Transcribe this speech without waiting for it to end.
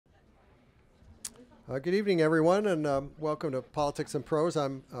Good evening, everyone, and welcome to Politics and Prose.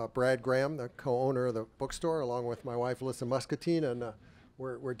 I'm Brad Graham, the co-owner of the bookstore, along with my wife, Alyssa Muscatine, and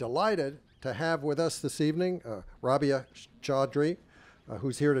we're delighted to have with us this evening Rabia Chaudry,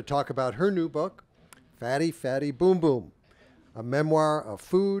 who's here to talk about her new book, Fatty, Fatty, Boom Boom, a memoir of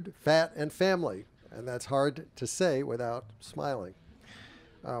food, fat, and family. And that's hard to say without smiling.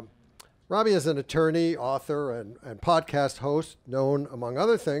 Rabia is an attorney, author, and podcast host, known, among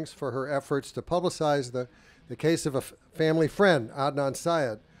other things, for her efforts to publicize the case of a family friend, Adnan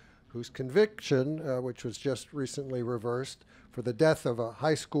Syed, whose conviction, which was just recently reversed for the death of a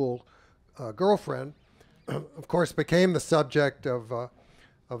high school girlfriend, of course, became the subject of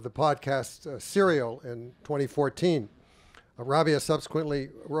the podcast Serial in 2014. Rabia subsequently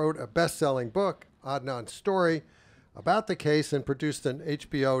wrote a best-selling book, Adnan's Story, about the case and produced an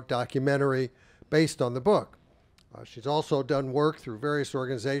HBO documentary based on the book. She's also done work through various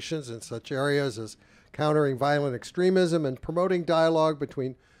organizations in such areas as countering violent extremism and promoting dialogue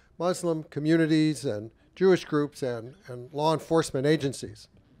between Muslim communities and Jewish groups and law enforcement agencies.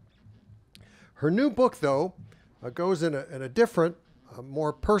 Her new book, though, goes in a different,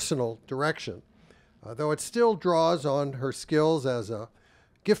 more personal direction, though it still draws on her skills as a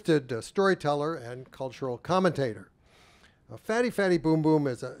gifted storyteller and cultural commentator. Fatty, Fatty, Boom Boom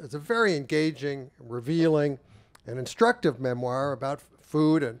is a very engaging, revealing, and instructive memoir about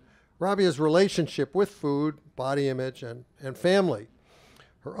food and Rabia's relationship with food, body image, and family.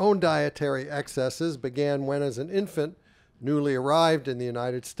 Her own dietary excesses began when, as an infant, newly arrived in the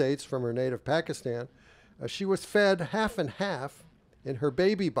United States from her native Pakistan, she was fed half and half in her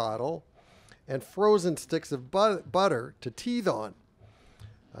baby bottle and frozen sticks of butter to teethe on.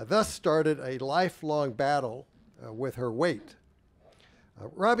 Thus started a lifelong battle with her weight.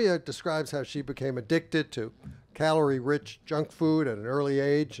 Rabia describes how she became addicted to calorie-rich junk food at an early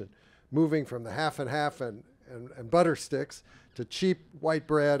age, and moving from the half and half and butter sticks to cheap white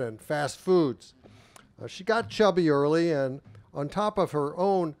bread and fast foods. She got chubby early, and on top of her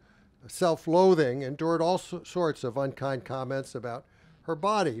own self-loathing, endured all sorts of unkind comments about her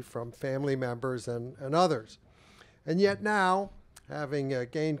body from family members and others. And yet now, having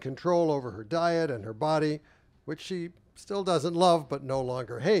gained control over her diet and her body, which she still doesn't love but no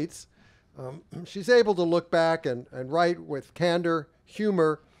longer hates, she's able to look back and write with candor,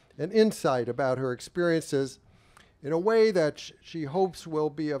 humor, and insight about her experiences in a way that she hopes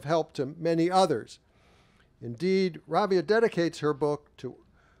will be of help to many others. Indeed, Rabia dedicates her book to,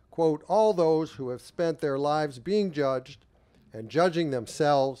 quote, all those who have spent their lives being judged and judging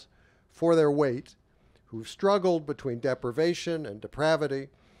themselves for their weight, who've struggled between deprivation and depravity,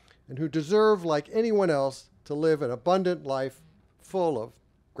 and who deserve, like anyone else, to live an abundant life full of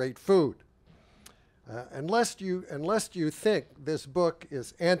great food. Unless you think this book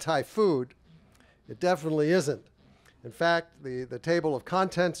is anti-food, it definitely isn't. In fact, the table of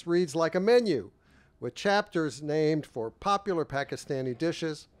contents reads like a menu, with chapters named for popular Pakistani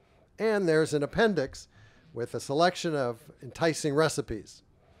dishes, and there's an appendix with a selection of enticing recipes.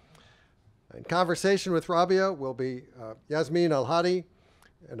 In conversation with Rabia will be Yasmin Elhady,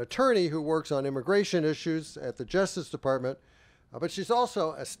 an attorney who works on immigration issues at the Justice Department, but she's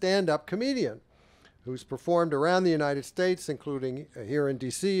also a stand-up comedian who's performed around the United States, including here in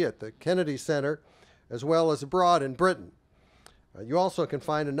D.C. at the Kennedy Center, as well as abroad in Britain. You also can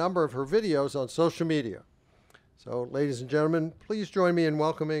find a number of her videos on social media. So, ladies and gentlemen, please join me in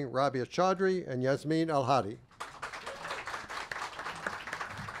welcoming Rabia Chaudry and Yasmin Elhady.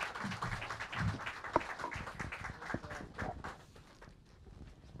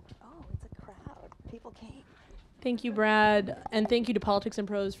 Thank you, Brad, and thank you to Politics and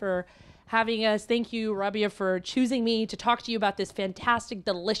Prose for having us. Thank you, Rabia, for choosing me to talk to you about this fantastic,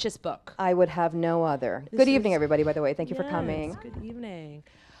 delicious book. I would have no other. Good evening, everybody, by the way. Thank you for coming. Good evening.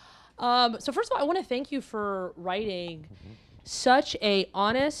 So first of all, I want to thank you for writing such a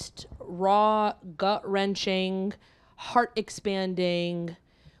honest, raw, gut-wrenching, heart-expanding,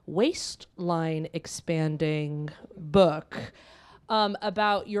 waistline-expanding book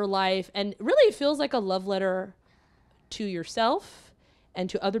about your life. And really, it feels like a love letter to yourself and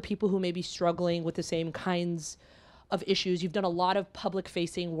to other people who may be struggling with the same kinds of issues. You've done a lot of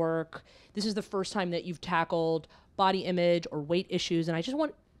public-facing work. This is the first time that you've tackled body image or weight issues. And I just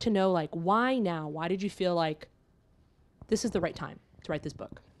want to know, like, why now? Why did you feel like this is the right time to write this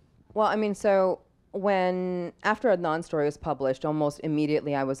book? Well, I mean, so after Adnan's story was published, almost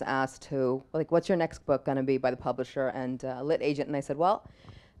immediately I was asked what's your next book going to be by the publisher and lit agent? And I said, well,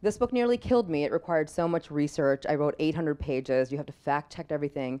 this book nearly killed me. It required so much research. I wrote 800 pages. You have to fact check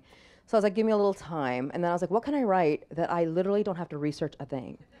everything. So I was like, give me a little time. And then I was like, what can I write that I literally don't have to research a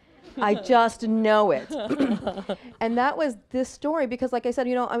thing? I just know it. And that was this story because, like I said,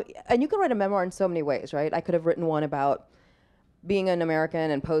 and you can write a memoir in so many ways, right? I could have written one about being an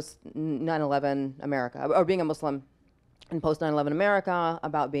American and post 9/11 America, or being a Muslim in post 9/11 America,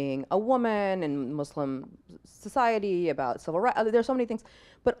 about being a woman in Muslim society, about civil rights. There's so many things,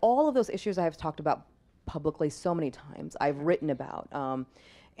 but all of those issues I have talked about publicly so many times. I've written about,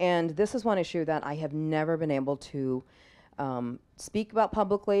 and this is one issue that I have never been able to speak about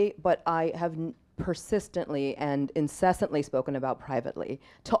publicly, but I have persistently and incessantly spoken about privately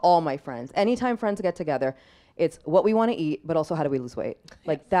to all my friends. Anytime friends get together, it's what we want to eat, but also how do we lose weight.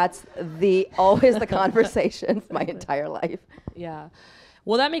 Like that's always the conversation my entire life. Yeah.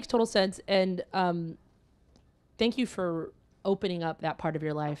 Well, that makes total sense. And thank you for opening up that part of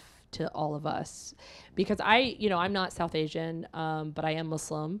your life to all of us. Because I'm not South Asian, but I am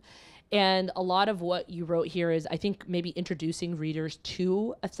Muslim. And a lot of what you wrote here is, I think, maybe introducing readers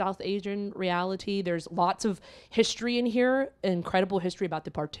to a South Asian reality. There's lots of history in here, incredible history about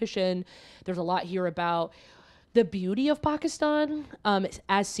the partition. There's a lot here about the beauty of Pakistan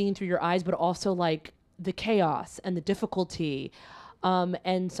as seen through your eyes, but also like the chaos and the difficulty,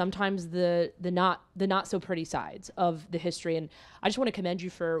 and sometimes the not so pretty sides of the history. And I just want to commend you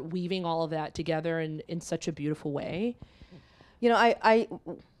for weaving all of that together in such a beautiful way.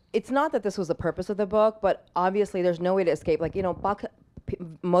 It's not that this was the purpose of the book, but obviously there's no way to escape. Like,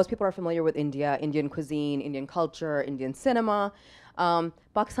 most people are familiar with India, Indian cuisine, Indian culture, Indian cinema.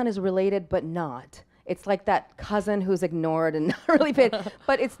 Pakistan is related, but not. It's like that cousin who's ignored and not really paid,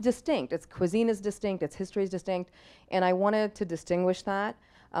 but it's distinct. Its cuisine is distinct, its history is distinct, and I wanted to distinguish that.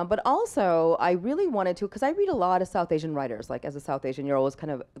 But also, I really wanted to, because I read a lot of South Asian writers. Like, as a South Asian, you're always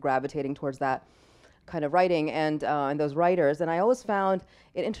kind of gravitating towards that kind of writing and those writers. And I always found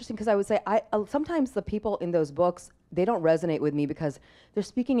it interesting because I would say sometimes the people in those books, they don't resonate with me because they're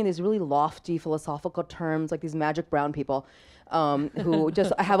speaking in these really lofty philosophical terms, like these magic brown people who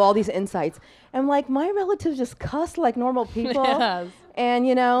just have all these insights. And like, my relatives just cuss like normal people. Yes. And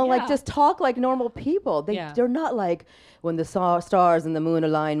like just talk like normal people. They're not like, when the stars and the moon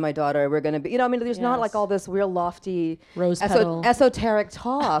align, my daughter, we're gonna be, there's not like all this real lofty esoteric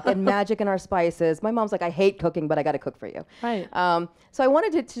talk and magic in our spices. My mom's like, I hate cooking, but I gotta cook for you. Right. So I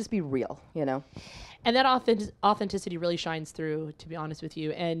wanted it to just be real, And that authenticity really shines through, to be honest with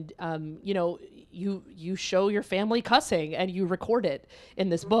you. And, you show your family cussing and you record it in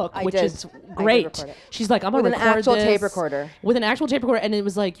this book, which is great. She's like, I'm going to record this. With an actual tape recorder. With an actual tape recorder. And it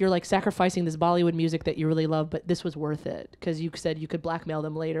was like, you're like sacrificing this Bollywood music that you really love, but this was worth it because you said you could blackmail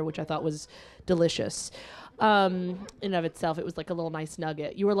them later, which I thought was delicious. In and of itself, it was like a little nice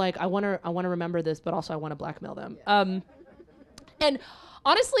nugget. You were like, I want to remember this, but also I want to blackmail them. And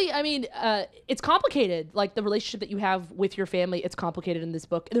honestly, I mean, it's complicated. Like the relationship that you have with your family, it's complicated in this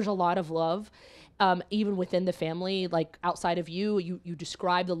book. There's a lot of love, even within the family, like outside of you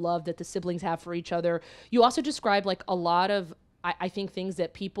describe the love that the siblings have for each other. You also describe like a lot of, I think, things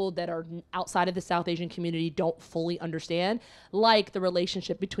that people that are outside of the South Asian community don't fully understand, like the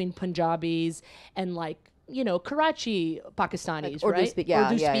relationship between Punjabis and like, Karachi Pakistanis, like right?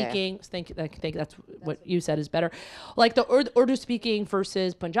 Urdu speaking. I think that's what you said is better. Like the Urdu speaking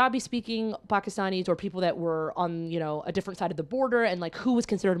versus Punjabi speaking Pakistanis, or people that were on, a different side of the border, and like who was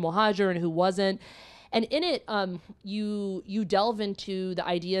considered Muhajir and who wasn't. And in it, you delve into the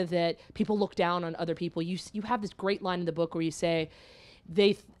idea that people look down on other people. You have this great line in the book where you say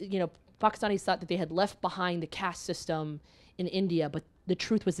Pakistanis thought that they had left behind the caste system in India, but the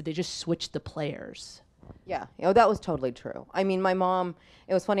truth was that they just switched the players. Yeah, that was totally true. I mean, my mom,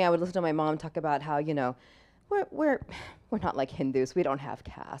 it was funny, I would listen to my mom talk about how, we're not like Hindus. We don't have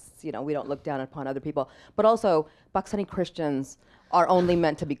castes. We don't look down upon other people. But also, Pakistani Christians are only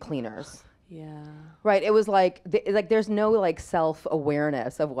meant to be cleaners. Yeah. Right. It was like there's no like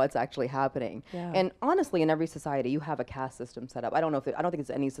self-awareness of what's actually happening. Yeah. And honestly, in every society, you have a caste system set up. I don't think it's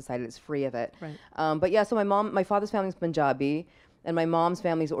any society that's free of it. Right. But yeah, so my father's family is Punjabi, and my mom's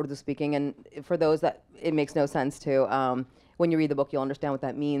family is Urdu speaking. And for those that it makes no sense to, when you read the book, you'll understand what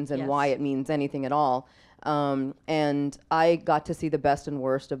that means and why it means anything at all. And I got to see the best and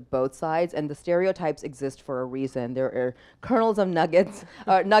worst of both sides, and the stereotypes exist for a reason. There are kernels of nuggets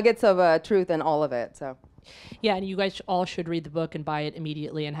of truth in all of it. So, yeah, and you guys all should read the book and buy it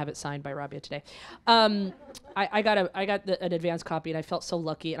immediately and have it signed by Rabia today. I got an advanced copy, and I felt so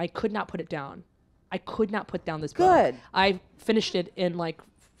lucky, and I could not put it down. I could not put down this book. Good. I finished it in like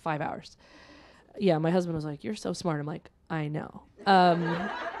 5 hours. Yeah, my husband was like, "You're so smart." I'm like, "I know."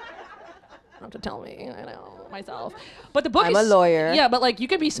 don't have to tell me. I know myself. But the book I'm a lawyer. Yeah, but like you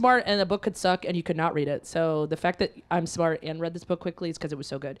could be smart and the book could suck and you could not read it. So the fact that I'm smart and read this book quickly is because it was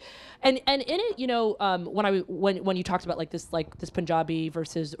so good. And in it, you know, when you talked about like this Punjabi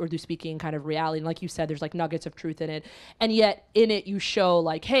versus Urdu speaking kind of reality, and like you said, there's like nuggets of truth in it. And yet in it you show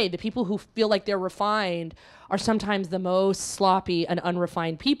like, hey, the people who feel like they're refined are sometimes the most sloppy and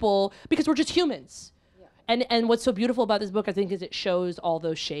unrefined people because we're just humans. And what's so beautiful about this book, I think, is it shows all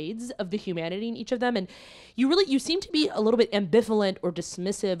those shades of the humanity in each of them. And you seem to be a little bit ambivalent or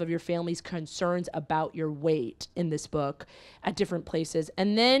dismissive of your family's concerns about your weight in this book at different places.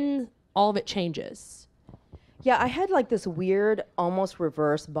 And then all of it changes. Yeah, I had like this weird, almost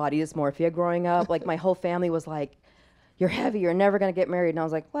reverse body dysmorphia growing up. Like my whole family was like, you're heavy, you're never gonna get married. And I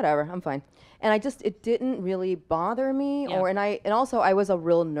was like, whatever, I'm fine. And it didn't really bother me. Yeah. And also I was a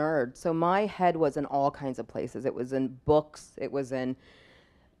real nerd. So my head was in all kinds of places. It was in books, it was in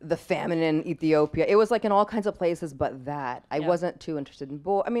the famine in Ethiopia. It was like in all kinds of places, but that. I wasn't too interested in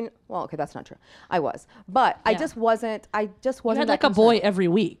okay, that's not true. I was. But I just wasn't You had that like a boy every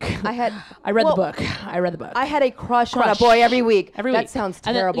week. I read the book. I had a crush on a boy every week. Every that week. sounds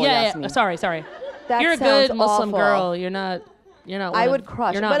And then- terrible, Yasmin. Sorry. That You're a sounds good Muslim awful. girl. You're not. I would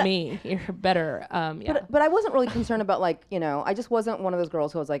crush, You're not but- me. You're better. Yeah. But I wasn't really concerned about like, you know, I just wasn't one of those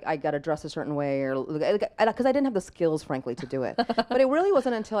girls who was like, I got to dress a certain way or because I didn't have the skills, frankly, to do it. But it really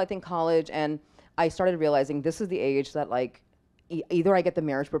wasn't until I think college and I started realizing this is the age that like either I get the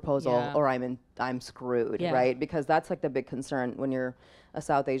marriage proposal or I'm screwed, right? Because that's like the big concern when you're a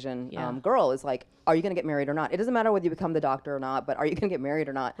South Asian girl is like, are you going to get married or not? It doesn't matter whether you become the doctor or not, but are you going to get married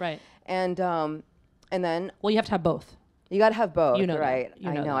or not? Right. And then Well, you have to have both. you got to have both, You know that. right? You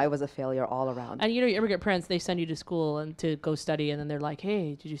I know know. that. I was a failure all around. And you know, your immigrant parents, they send you to school and to go study, and then they're like,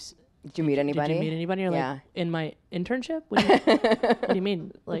 "Hey, Did you meet anybody? Did you meet anybody?" You're Yeah. like, "In my internship? What do you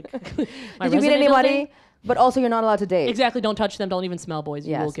mean? Like, my Did you meet resume building?" anybody? But also, you're not allowed to date. Exactly. Don't touch them. Don't even smell boys.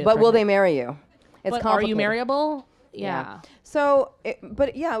 You will Yes, get but will they pregnant. marry you? It's But are you complicated. marryable? Yeah. So,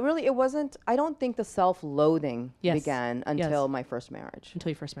 but yeah, really, it wasn't. I don't think the self-loathing Yes. began Yes. until my first marriage. Until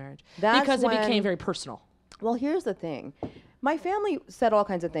your first marriage. That's because it when- became very personal. Well, here's the thing. My family said all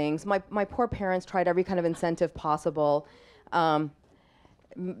kinds of things. My poor parents tried every kind of incentive possible.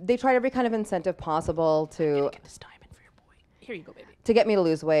 They tried every kind of incentive possible to Get this diamond for your boy. Here you go, baby. get me to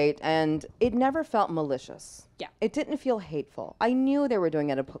lose weight, and it never felt malicious. Yeah. It didn't feel hateful. I knew they were doing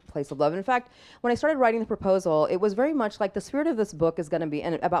it at a place of love. In fact, when I started writing the proposal, it was very much like the spirit of this book is going to be,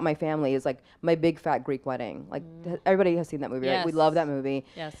 and about my family, is like my big fat Greek wedding. Like everybody has seen that movie, right? We Yes. love that movie.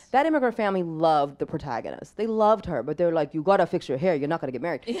 Yes. That immigrant family loved the protagonist. They loved her, but they're like, you got to fix your hair. You're not going to get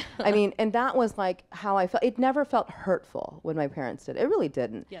married. I mean, and that was like how I felt. It never felt hurtful when my parents did. It really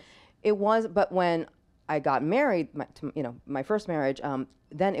didn't. Yes. It was, but when I got married, my first marriage,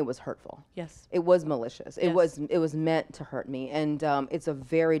 then it was hurtful. Yes. It was malicious. It Yes. was meant to hurt me, and it's a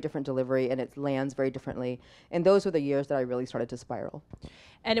very different delivery, and it lands very differently. And those were the years that I really started to spiral.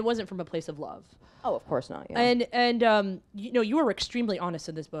 And it wasn't from a place of love. Oh, of course not. Yeah. And you know, you were extremely honest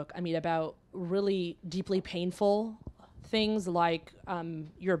in this book. I mean, about really deeply painful things like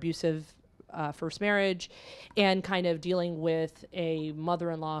your abusive first marriage, and kind of dealing with a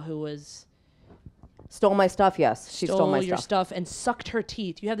mother-in-law who was Stole my stuff. Yes, she stole my your stuff. stuff and sucked her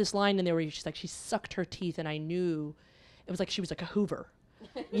teeth. You have this line in there where she's like, she sucked her teeth, and I knew it was like she was like a Hoover,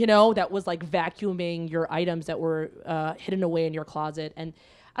 you know, that was like vacuuming your items that were hidden away in your closet. And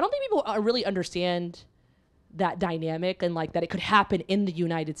I don't think people really understand that dynamic and like that it could happen in the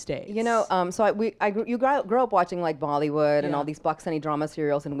United States. You know, you grew up watching like Bollywood and Yeah. all these Pakistani drama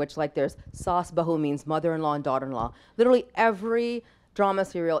serials in which like there's Saas Bahu means mother-in-law and daughter-in-law. Literally every drama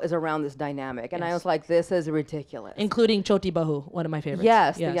serial is around this dynamic, and I Yes. was like, this is ridiculous. Including Choti Bahu, one of my favorites.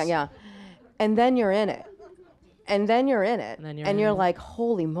 Yes, yeah. And then you're in it. And then you're in it. then you're And in you're it. like,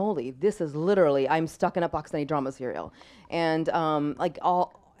 holy moly, this is literally, I'm stuck in a Pakistani drama serial. And like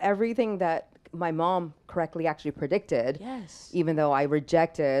everything that my mom correctly actually predicted, Yes. even though I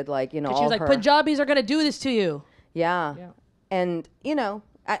rejected, like, you know, She all was like, her. Punjabis are gonna do this to you. Yeah. Yeah. And, you know,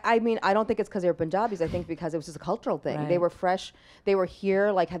 I mean, I don't think it's because they were Punjabis. I think because it was just a cultural thing. They Right. were fresh. They were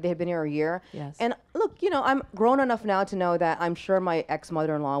here, like they had been here a year. Yes. And look, you know, I'm grown enough now to know that I'm sure my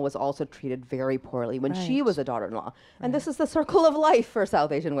ex-mother-in-law was also treated very poorly when she Right. was a daughter-in-law. And this is the circle of life for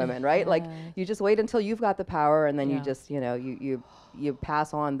South Asian women, right? Like you just wait until you've got the power, and then you Yeah. just, you know, you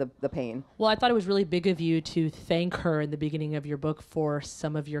pass on the pain. Well, I thought it was really big of you to thank her in the beginning of your book for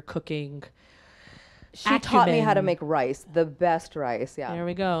some of your cooking. She taught me how to Acumen. make rice, the best rice. Yeah. There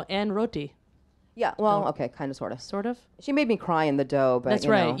we go. And roti, Yeah. Well, okay, kind of, sort of. sort of. She made me cry in the dough, but That's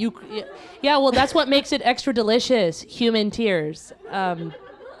you right. know. Yeah, well, that's what makes it extra delicious. Human tears.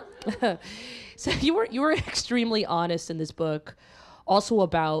 So you were extremely honest in this book, also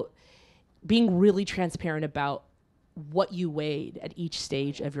about being really transparent about what you weighed at each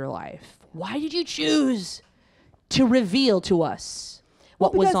stage of your life. Why did you choose to reveal to us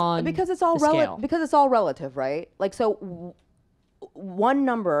what was on because it's all the scale? because it's all relative, right? Like so one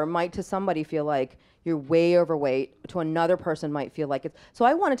number might to somebody feel like you're way overweight, to another person might feel like it's so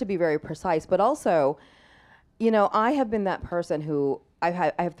I wanted to be very precise, but also, you know, I have been that person who I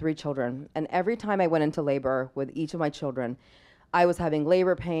have 3 children, and every time I went into labor with each of my children, I was having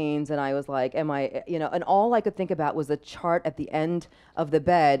labor pains, and I was like, am I, you know, and all I could think about was the chart at the end of the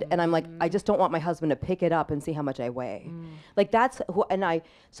bed, and I'm like, I just don't want my husband to pick it up and see how much I weigh. Like that's who, and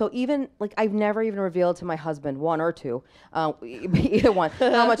so even, like I've never even revealed to my husband, 1 or 2, either one,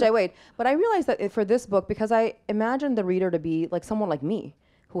 how much I weighed. But I realized that for this book, because I imagined the reader to be like someone like me,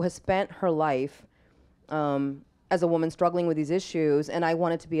 who has spent her life, as a woman struggling with these issues, and I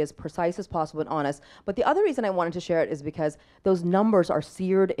wanted to be as precise as possible and honest. But the other reason I wanted to share it is because those numbers are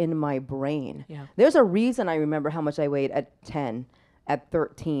seared in my brain. Yeah. There's a reason I remember how much I weighed at 10, at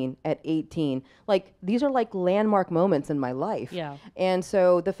 13, at 18. Like, these are like landmark moments in my life. Yeah. And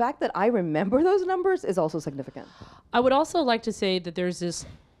so the fact that I remember those numbers is also significant. I would also like to say that there's this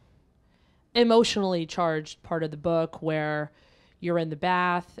emotionally charged part of the book where you're in the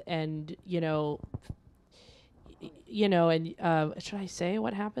bath and, and should I say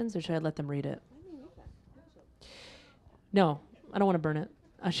what happens or should I let them read it? No, I don't want to burn it.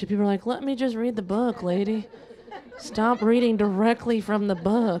 People are like, let me just read the book, lady. Stop reading directly from the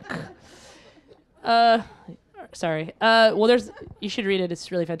book. Sorry. Well, you should read it.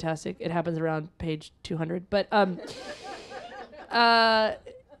 It's really fantastic. It happens around page 200. But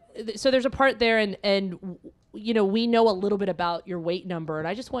so there's a part there, and we know a little bit about your weight number, and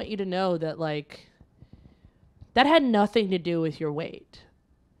I just want you to know that that had nothing to do with your weight.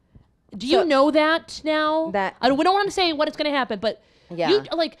 Do you know that now? We don't want to say what it's going to happen, but yeah,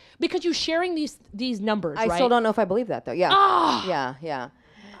 because you're sharing these numbers. I right? still don't know if I believe that though. Yeah. Yeah.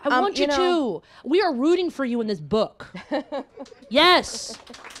 I want you to. We are rooting for you in this book. Yes,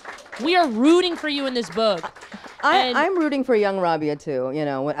 we are rooting for you in this book. I'm rooting for young Rabia too.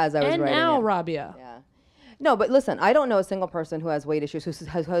 As I was writing. And now it. Rabia. Yeah. No, but listen, I don't know a single person who has weight issues who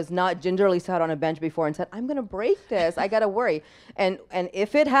has not gingerly sat on a bench before and said, I'm going to break this. I got to worry. And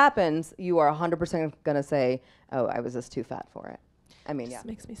if it happens, you are 100% going to say, oh, I was just too fat for it. I mean, This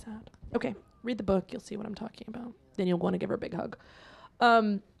makes me sad. Okay, read the book. You'll see what I'm talking about. Then you'll want to give her a big hug.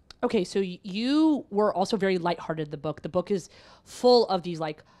 Okay, so you were also very lighthearted, the book. The book is full of these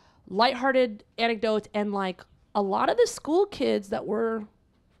lighthearted anecdotes and a lot of the school kids that were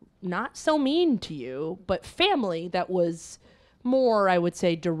not so mean to you, but family that was more, I would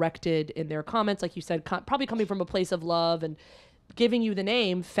say, directed in their comments, like you said, probably coming from a place of love and giving you the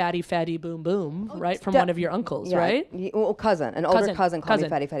name Fatty Fatty Boom Boom, right? From one of your uncles, right? Older cousin called me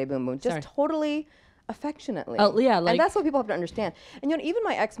Fatty Fatty Boom Boom. Just totally affectionately. And that's what people have to understand. And even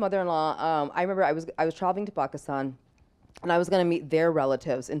my ex-mother-in-law, I remember I was traveling to Pakistan, and I was going to meet their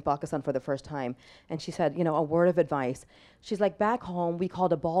relatives in Pakistan for the first time. And she said, a word of advice. She's like, back home, we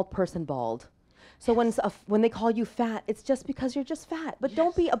called a bald person bald. So when they call you fat, it's just because you're just fat. But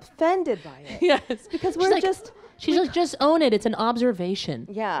don't be offended by it. Yes. Because she's like, just own it. It's an observation.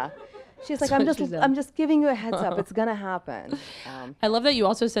 Yeah. She's like, I'm just giving you a heads up. It's going to happen. I love that you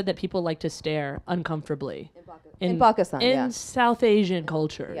also said that people like to stare uncomfortably. In Pakistan, in South Asian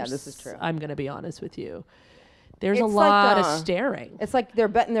cultures. Yeah, this is true. I'm going to be honest with you. There's a lot of staring. It's like they're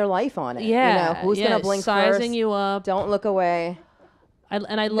betting their life on it. Yeah. Who's going to blink sizing first? you up. Don't look away. I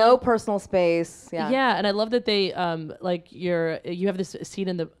love no personal space. Yeah. Yeah, and I love that they you have this scene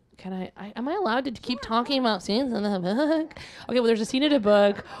in the. Am I allowed to keep talking about scenes in the book? Okay, well, there's a scene in the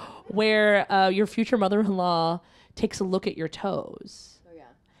book where your future mother-in-law takes a look at your toes. Oh yeah.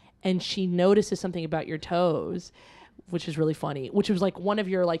 And she notices something about your toes, which is really funny, which was one of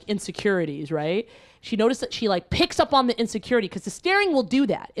your insecurities, right? She noticed that she picks up on the insecurity because the staring will do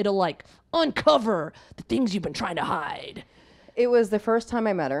that. It'll uncover the things you've been trying to hide. It was the first time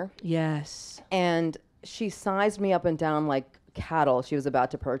I met her. Yes. And she sized me up and down like cattle she was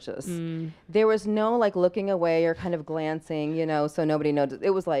about to purchase. There was no looking away or kind of glancing, so nobody noticed. It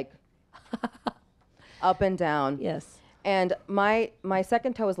was up and down. Yes. And my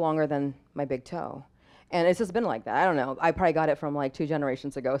second toe is longer than my big toe. And it's just been like that. I don't know. I probably got it from 2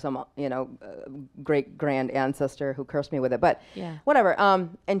 generations ago, some, great grand ancestor who cursed me with it. But whatever.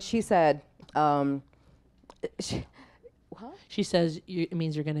 And she said, she says it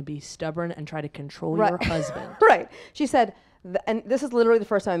means you're going to be stubborn and try to control your husband. Right. She said, And this is literally the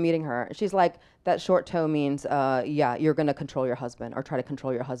first time I'm meeting her. She's like, that short toe means, yeah, you're going to control your husband or try to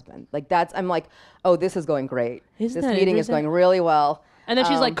control your husband. Like I'm like, oh, this is going great. This meeting is going really well. And then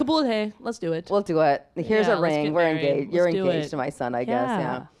she's like, Kabul, hey, let's do it. We'll do it. Here's a ring. We're engaged. You're engaged to my son, I guess.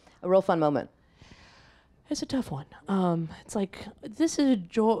 Yeah. A real fun moment. It's a tough one. It's like, this is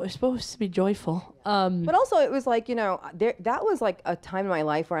it's supposed to be joyful. But also it was like, that was like a time in my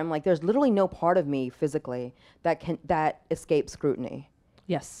life where I'm like, there's literally no part of me physically that escapes scrutiny.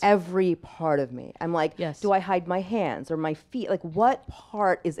 Yes. Every part of me. I'm like, yes. Do I hide my hands or my feet? Like, what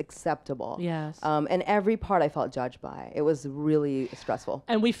part is acceptable? Yes. And every part I felt judged by. It was really stressful.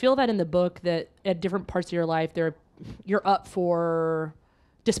 And we feel that in the book, that at different parts of your life, you're up for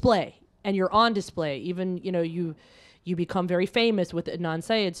display. And you're on display. Even, you become very famous with the Adnan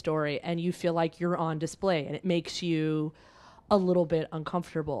Syed story, and you feel like you're on display, and it makes you a little bit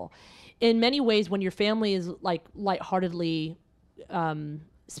uncomfortable. In many ways, when your family is like lightheartedly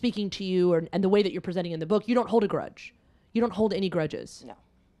speaking to you, and the way that you're presenting in the book, you don't hold a grudge. You don't hold any grudges.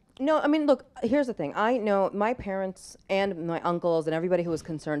 No, I mean, look, here's the thing. I know my parents and my uncles and everybody who was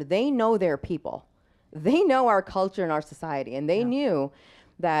concerned, they know their people. They know our culture and our society, and they knew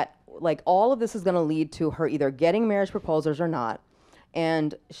that like all of this is going to lead to her either getting marriage proposals or not.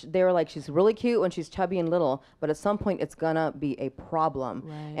 And they were like, she's really cute when she's chubby and little, but at some point it's going to be a problem.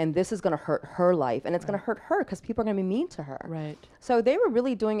 Right. And this is going to hurt her life. And it's going to hurt her because people are going to be mean to her. Right. So they were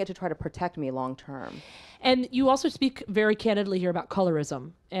really doing it to try to protect me long term. And you also speak very candidly here about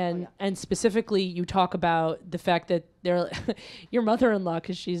colorism. And and specifically you talk about the fact that your mother-in-law,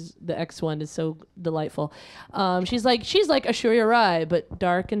 because she's the ex one, is so delightful. She's like Ashurya Rai, but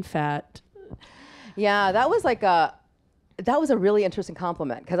dark and fat. Yeah, that was a really interesting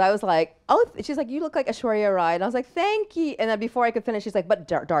compliment, because I was like, oh, she's like, you look like Ashwarya Rai. And I was like, thank you. And then before I could finish, she's like, but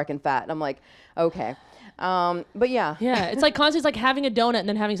dark and fat. And I'm like, okay. But yeah. Yeah, it's like constantly like having a donut and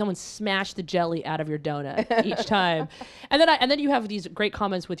then having someone smash the jelly out of your donut each time. And then you have these great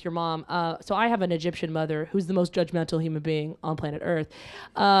comments with your mom. So I have an Egyptian mother who's the most judgmental human being on planet Earth.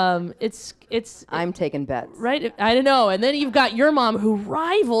 I'm taking bets. Right? I don't know. And then you've got your mom who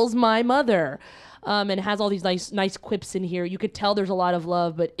rivals my mother. And has all these nice quips in here. You could tell there's a lot of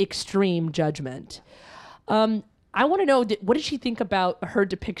love, but extreme judgment. I want to know, what did she think about her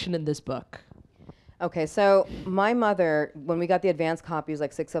depiction in this book? Okay, so my mother, when we got the advance copies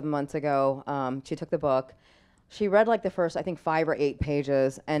like 6-7 months ago, she took the book. She read like the first, I think, 5 or 8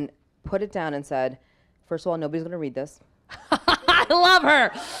 pages and put it down and said, first of all, nobody's going to read this. I love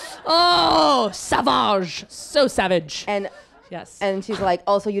her. Oh, savage. So savage. Yes. And she's like,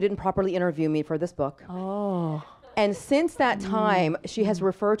 also, you didn't properly interview me for this book. Oh. And since that time, she has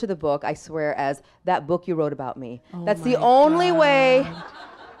referred to the book, I swear, as that book you wrote about me. Oh, that's the only way.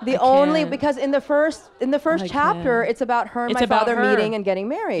 Because in the first chapter, it's about her and my father meeting and getting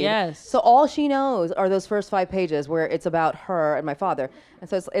married. Yes. So all she knows are those first 5 pages where it's about her and my father. And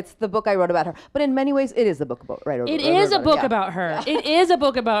so it's the book I wrote about her. But in many ways, it is the book about her. It is a book about her. It is a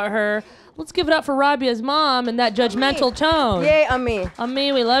book about her. Let's give it up for Rabia's mom and that judgmental tone. Yay, Ami.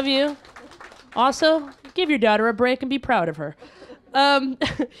 Ami, we love you. Also, give your daughter a break and be proud of her.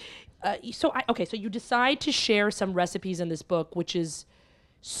 So you decide to share some recipes in this book, which is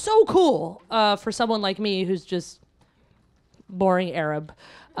so cool for someone like me who's just boring Arab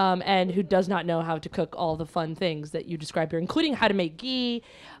and who does not know how to cook all the fun things that you describe here, including how to make ghee,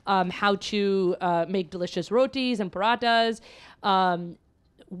 how to make delicious rotis and parathas.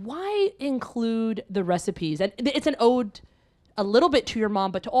 Why include the recipes? And it's an ode a little bit to your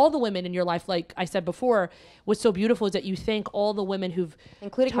mom, but to all the women in your life. Like I said before, what's so beautiful is that you thank all the women who've...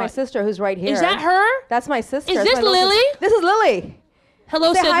 Including my sister, who's right here. Is that her? That's my sister. Is this Lily? This is Lily.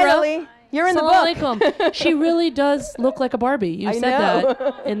 Hello, Say Sidra. hi, Lily. You're in the book. Alaikum. She really does look like a Barbie. You said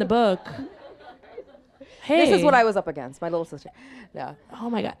that in the book. Hey. This is what I was up against, my little sister. Yeah. Oh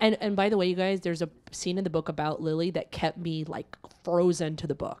my God. And by the way, you guys, there's a scene in the book about Lily that kept me like frozen to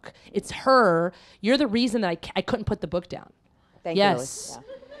the book. It's her. You're the reason that I couldn't put the book down. Thank you, Lily. Yeah.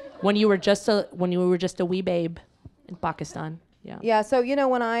 When you were just a wee babe in Pakistan. Yeah. Yeah. So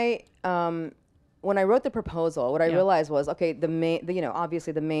when I wrote the proposal, what I realized was, okay,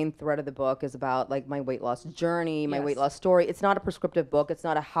 obviously the main thread of the book is about like my weight loss journey, my weight loss story. It's not a prescriptive book. It's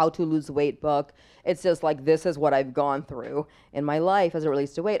not a how to lose weight book. It's just like, this is what I've gone through in my life as it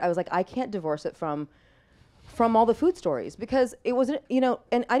relates to weight. I was like, I can't divorce it from all the food stories, because it wasn't,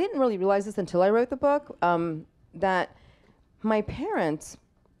 and I didn't really realize this until I wrote the book, that my parents,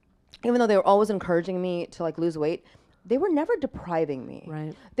 even though they were always encouraging me to like lose weight, they were never depriving me.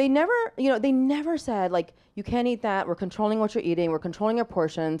 Right. They never said like, you can't eat that. We're controlling what you're eating. We're controlling your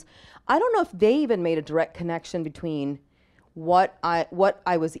portions. I don't know if they even made a direct connection between what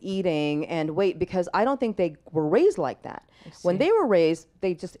I was eating and weight, because I don't think they were raised like that. When they were raised,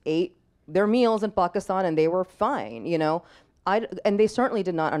 they just ate their meals in Pakistan and they were fine, you know. And they certainly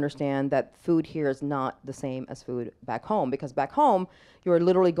did not understand that food here is not the same as food back home, because back home you're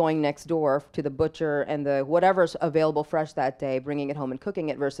literally going next door to the butcher and the whatever's available fresh that day, bringing it home and cooking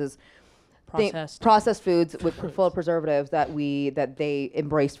it, versus processed foods with full of preservatives that they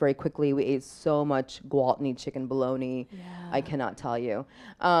embraced very quickly. We ate so much gwaltney chicken bologna. Yeah. I cannot tell you.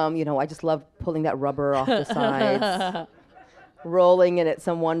 You know, I just love pulling that rubber off the sides, rolling in it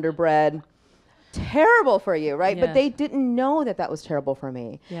some Wonder Bread. Terrible for you, right? Yeah. But they didn't know that was terrible for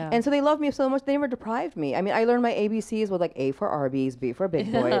me. Yeah. And so they loved me so much, they never deprived me. I mean, I learned my ABCs with like A for Arby's, B for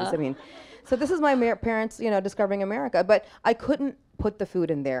Big Boys. I mean, so this is my parents, you know, discovering America. But I couldn't put the food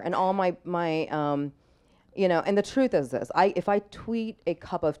in there. And all my you know, and the truth is this, if I tweet a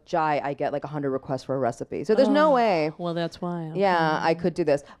cup of chai, I get like 100 requests for a recipe. So there's no way. Well, that's why. Okay. Yeah, I could do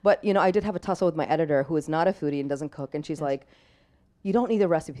this. But, you know, I did have a tussle with my editor, who is not a foodie and doesn't cook. And she's like, you don't need the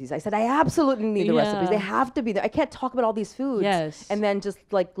recipes. I said, I absolutely need the recipes. They have to be there. I can't talk about all these foods and then just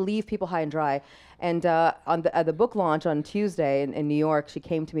like leave people high and dry. And at the book launch on Tuesday in New York, she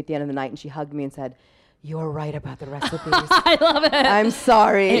came to me at the end of the night and she hugged me and said, "You're right about the recipes." I love it. I'm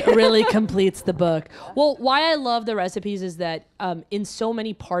sorry. It really completes the book. Well, why I love the recipes is that in so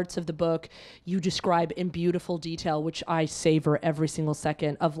many parts of the book, you describe in beautiful detail, which I savor every single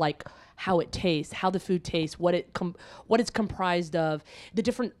second, of like how it tastes, how the food tastes, what it's comprised of, the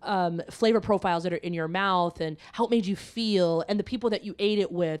different flavor profiles that are in your mouth, and how it made you feel, and the people that you ate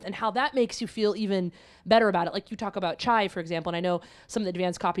it with, and how that makes you feel even better about it. Like you talk about chai, for example, and I know some of the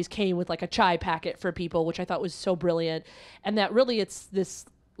advanced copies came with like a chai packet for people, which I thought was so brilliant, and that really it's this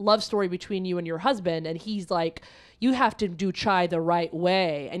love story between you and your husband, and he's like, you have to do chai the right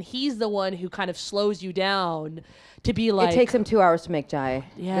way, and he's the one who kind of slows you down to be like, it takes him 2 hours to make chai.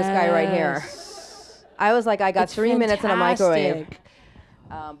 Yes. This guy right here. I was like, I got 3 minutes in a microwave.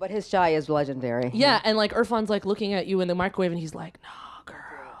 But his chai is legendary. Yeah, and like Irfan's like looking at you in the microwave, and he's like, "No,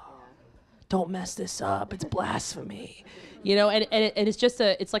 girl, don't mess this up. It's blasphemy," you know. And it's just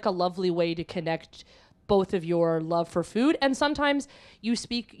it's like a lovely way to connect both of your love for food. And sometimes you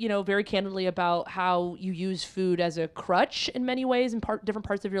speak, you know, very candidly about how you use food as a crutch in many ways in different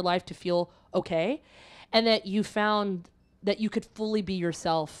parts of your life to feel okay. And that you found that you could fully be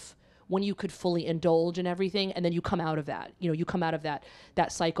yourself when you could fully indulge in everything, and then you come out of that. You know, you come out of that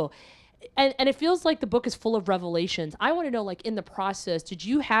cycle. And it feels like the book is full of revelations. I want to know, like, in the process, did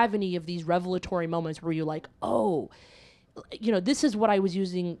you have any of these revelatory moments where you're like, oh, you know, this is what I was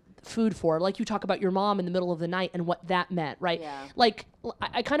using food for? Like you talk about your mom in the middle of the night and what that meant, right? Yeah. Like,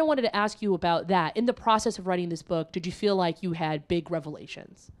 I kind of wanted to ask you about that. In the process of writing this book, did you feel like you had big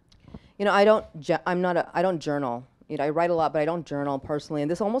revelations? You know, I don't journal. You know, I write a lot, but I don't journal personally. And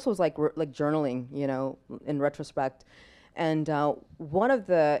this almost was like journaling, you know, in retrospect. And one of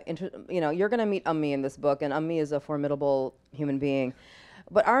the, you know, you're going to meet Ummi in this book, and Ummi is a formidable human being.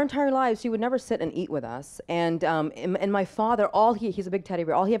 But our entire lives, she would never sit and eat with us. And my father, he's a big teddy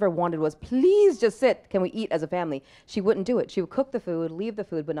bear, all he ever wanted was, please just sit, can we eat as a family? She wouldn't do it. She would cook the food, leave the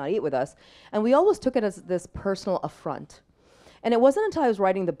food, but not eat with us. And we always took it as this personal affront. And it wasn't until I was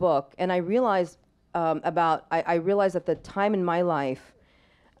writing the book, and I realized I realized at the time in my life,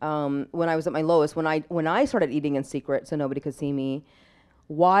 when I was at my lowest, when I started eating in secret so nobody could see me,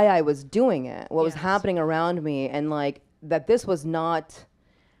 why I was doing it, what was happening around me, and like that this was not,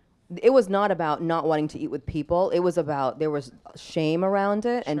 it was not about not wanting to eat with people. It was about, there was shame around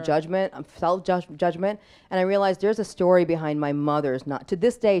it and judgment, self-judgment. And I realized there's a story behind my mother's not, to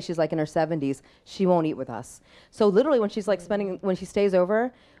this day, she's like in her 70s, she won't eat with us. So literally when she's like when she stays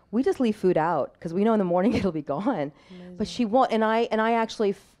over, we just leave food out because we know in the morning it'll be gone. Amazing. But she won't, and I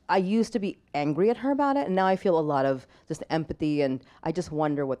actually, I used to be angry at her about it, and now I feel a lot of just empathy, and I just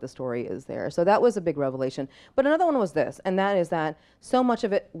wonder what the story is there. So that was a big revelation. But another one was this, and that is that so much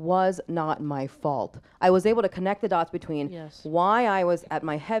of it was not my fault. I was able to connect the dots between why I was at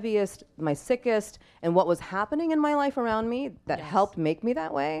my heaviest, my sickest, and what was happening in my life around me that helped make me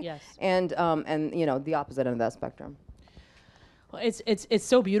that way, and you know, the opposite end of that spectrum. Well, it's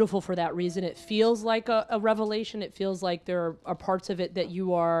so beautiful for that reason. It feels like a revelation. It feels like there are parts of it that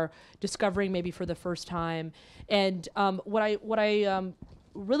you are discovering maybe for the first time. And what I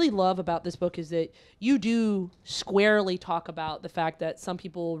really love about this book is that you do squarely talk about the fact that some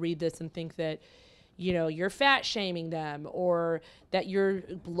people read this and think that, you know, you're fat shaming them, or that you're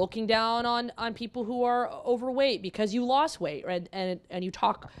looking down on people who are overweight because you lost weight, right? And you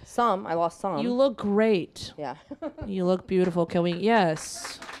talk. I lost some. You look great. Yeah. You look beautiful. Can we?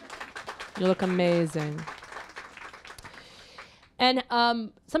 Yes. You look amazing. And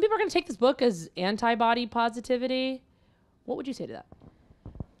some people are going to take this book as anti-body positivity. What would you say to that?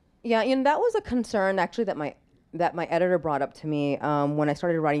 Yeah, and that was a concern actually that my editor brought up to me when I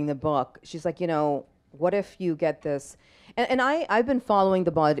started writing the book. She's like, what if you get this? And I've been following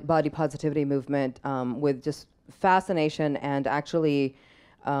the body positivity movement with just fascination and actually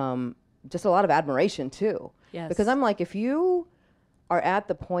just a lot of admiration too. Yes. Because I'm like, if you are at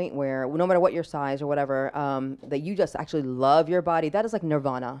the point where, no matter what your size or whatever, that you just actually love your body, that is like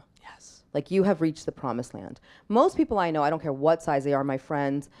nirvana. Yes. Like you have reached the promised land. Most people I know, I don't care what size they are, my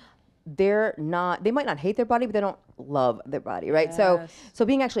friends, they might not hate their body, but they don't love their body, right? Yes. So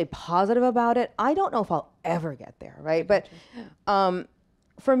being actually positive about it, I don't know if I'll ever get there, right? But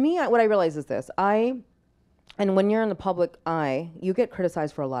for me, what I realize is this, and when you're in the public eye, you get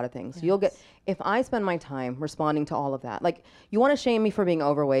criticized for a lot of things. Yes. If I spend my time responding to all of that, like you want to shame me for being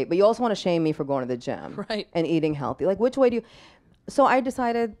overweight, but you also want to shame me for going to the gym and eating healthy. Like which way do you, so I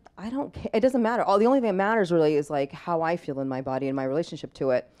decided I don't care, it doesn't matter. The only thing that matters really is like how I feel in my body and my relationship to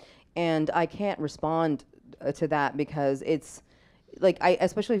it. And I can't respond to that because it's like, I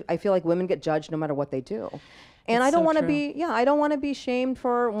feel like women get judged no matter what they do. And I don't want to be, I don't want to be shamed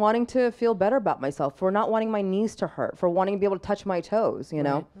for wanting to feel better about myself, for not wanting my knees to hurt, for wanting to be able to touch my toes, you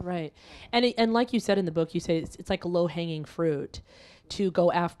know? Right. And like you said in the book, you say it's like a low-hanging fruit to go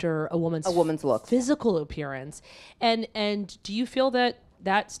after a woman's look, physical appearance. And do you feel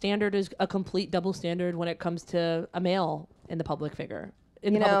that standard is a complete double standard when it comes to a male in the public figure?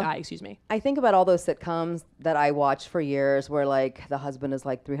 In the public eye, excuse me. I think about all those sitcoms that I watched for years where like the husband is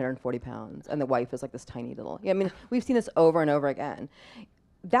like 340 pounds and the wife is like this tiny little, I mean, we've seen this over and over again.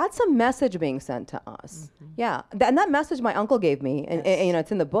 That's a message being sent to us. Mm-hmm. Yeah, and that message my uncle gave me, and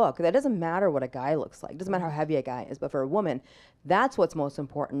it's in the book, that doesn't matter what a guy looks like, it doesn't matter how heavy a guy is, but for a woman, that's what's most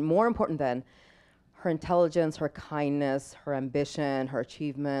important, more important than her intelligence, her kindness, her ambition, her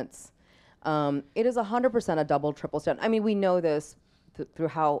achievements. It is 100% a double, triple standard. I mean, we know this through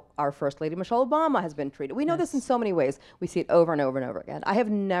how our First Lady Michelle Obama has been treated. We know this in so many ways. We see it over and over and over again. I have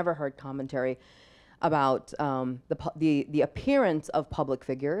never heard commentary about the appearance of public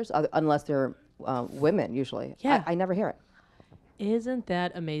figures, unless they're women usually. Yeah. I never hear it. Isn't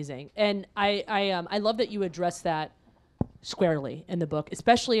that amazing? And I love that you address that squarely in the book,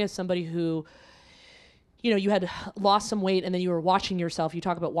 especially as somebody who, you had lost some weight and then you were watching yourself. You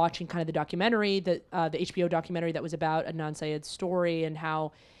talk about watching kind of the documentary, the HBO documentary that was about Adnan Syed's story and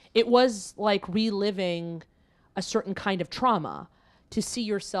how it was like reliving a certain kind of trauma to see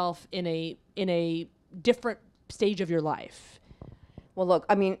yourself in a different stage of your life. Well, look,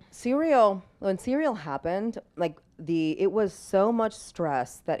 I mean, when Serial happened, like it was so much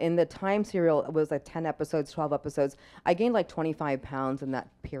stress that in the time Serial was like 10 episodes, 12 episodes, I gained like 25 pounds in that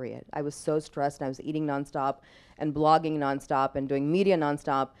period. I was so stressed and I was eating nonstop and blogging nonstop and doing media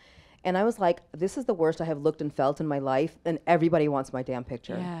nonstop. And I was like, this is the worst I have looked and felt in my life, and everybody wants my damn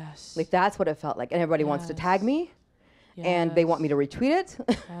picture. Yes. Like that's what it felt like. And everybody wants to tag me. Yes. And they want me to retweet it.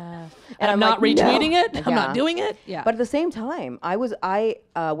 And I'm not like, retweeting no. it. I'm not doing it. Yeah. But at the same time, I was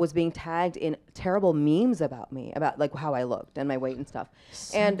being tagged in terrible memes about me, about like how I looked and my weight and stuff.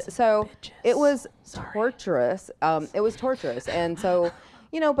 And so it was torturous. It was torturous. And so,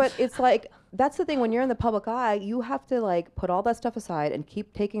 but it's like, that's the thing, when you're in the public eye, you have to like put all that stuff aside and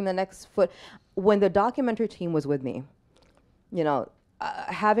keep taking the next foot. When the documentary team was with me,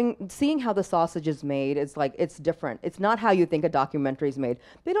 seeing how the sausage is made, it's like, it's different. It's not how you think a documentary is made.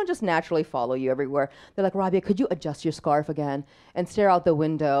 They don't just naturally follow you everywhere. They're like, Rabia, could you adjust your scarf again and stare out the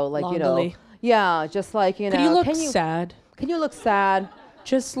window? Like, Longally. Yeah, just like, Could you look sad? Can you look sad?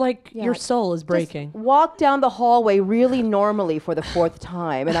 Just like your soul is breaking. Just walk down the hallway really normally for the 4th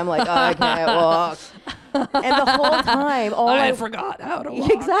time. And I'm like, oh, I can't walk. And the whole time, I forgot how to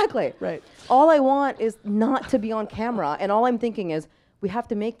walk. Exactly. Right. All I want is not to be on camera. And all I'm thinking is, we have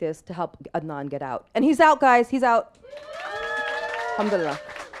to make this to help Adnan get out. And he's out, guys. He's out. Alhamdulillah.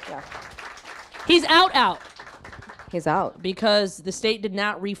 Yeah. He's out. He's out. Because the state did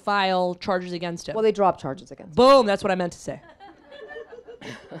not refile charges against him. Well, they dropped charges against him. Boom. That's what I meant to say.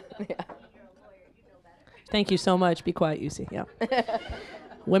 Yeah. Thank you so much. Be quiet, Yusi. Yeah.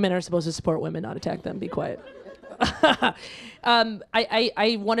 Women are supposed to support women, not attack them. Be quiet. I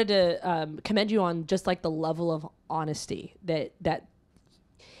wanted to commend you on just like the level of honesty that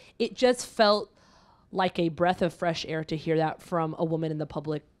it just felt like a breath of fresh air to hear that from a woman in the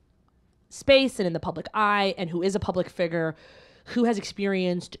public space and in the public eye, and who is a public figure who has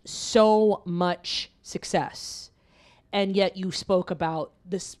experienced so much success. And yet you spoke about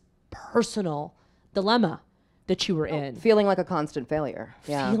this personal dilemma that you were in. Feeling like a constant failure.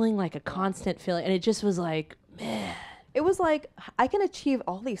 Yeah. Feeling like a constant failure. And it just was like, man. It was like, I can achieve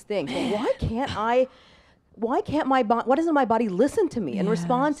all these things, but why can't my body, why doesn't my body listen to me and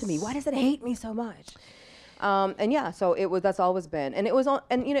respond to me? Why does it hate me so much? And yeah, so that's always been, and it was,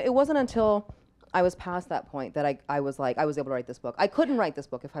 and you know, it wasn't until I was past that point that I was like, I was able to write this book. I couldn't write this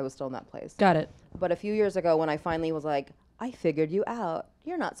book if I was still in that place. Got it. But a few years ago when I finally was like, I figured you out.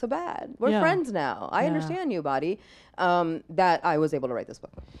 You're not so bad. We're friends now. I understand you, body. That I was able to write this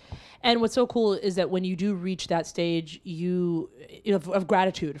book. And what's so cool is that when you do reach that stage, of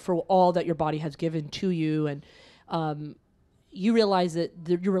gratitude for all that your body has given to you, and you realize that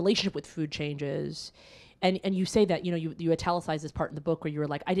your relationship with food changes. And you say that, you know, you italicize this part in the book where you were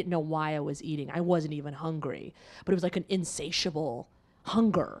like, I didn't know why I was eating. I wasn't even hungry. But it was like an insatiable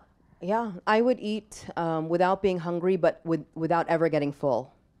hunger. Yeah, I would eat without being hungry, but without ever getting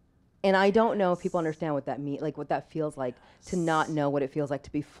full. And I don't know if people understand what that means, like what that feels like, to not know what it feels like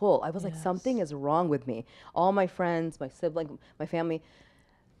to be full. I was like, something is wrong with me. All my friends, my siblings, my family,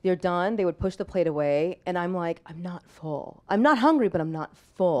 they're done. They would push the plate away. And I'm like, I'm not full. I'm not hungry, but I'm not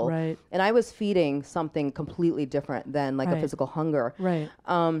full. Right. And I was feeding something completely different than like a physical hunger. Right.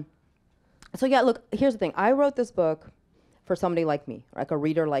 So yeah, look, here's the thing. I wrote this book for somebody like me, like a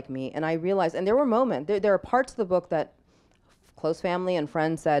reader like me. And I realized, and there were moments, there are parts of the book that close family and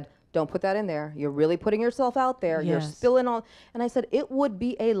friends said, don't put that in there. You're really putting yourself out there. You're spilling all. And I said, it would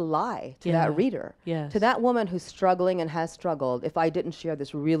be a lie to that reader, to that woman who's struggling and has struggled, if I didn't share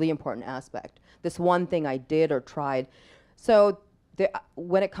this really important aspect, this one thing I did or tried. So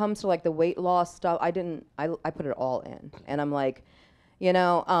when it comes to like the weight loss stuff, I put it all in. And I'm like, you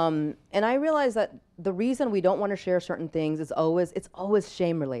know, and I realize that the reason we don't want to share certain things is it's always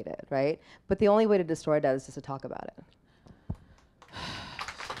shame related, right? But the only way to destroy that is just to talk about it.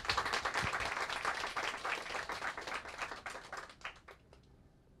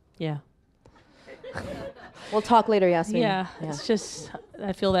 Yeah. We'll talk later, Yasmin. Yeah, it's just,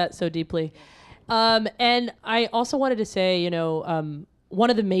 I feel that so deeply. And I also wanted to say, you know,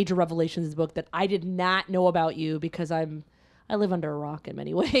 one of the major revelations of the book that I did not know about you, because I live under a rock in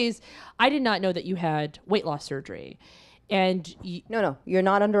many ways. I did not know that you had weight loss surgery. And No, you're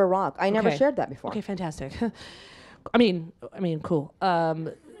not under a rock. I never shared that before. Okay, fantastic. I mean, cool.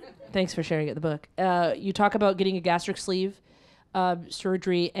 Thanks for sharing it in the book. You talk about getting a gastric sleeve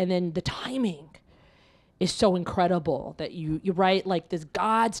surgery, and then the timing is so incredible that you write like this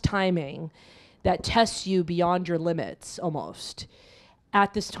God's timing that tests you beyond your limits almost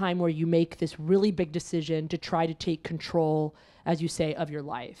at this time where you make this really big decision to try to take control, as you say, of your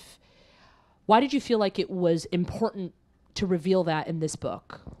life. Why did you feel like it was important to reveal that in this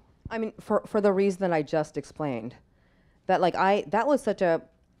book? I mean, for the reason that I just explained, that like that was such an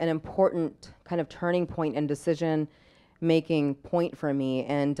important kind of turning point and decision making point for me.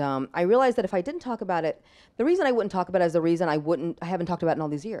 And I realized that if I didn't talk about it, the reason I wouldn't talk about it is the reason I haven't talked about it in all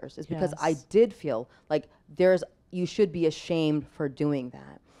these years, is because I did feel like you should be ashamed for doing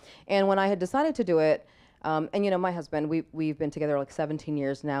that. And when I had decided to do it, and you know, my husband, we've been together like 17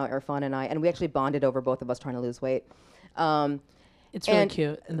 years now, Irfan and I, and we actually bonded over both of us trying to lose weight. It's really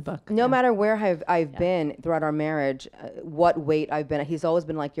cute in the book. No matter where I've been throughout our marriage, what weight I've been at, he's always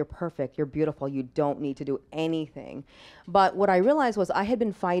been like, you're perfect, you're beautiful, you don't need to do anything. But what I realized was I had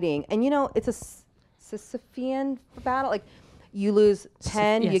been fighting, and you know, it's a Sisyphean battle. Like, you lose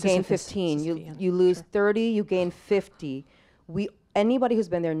 10, you gain 15. You lose 30, you gain 50. Anybody who's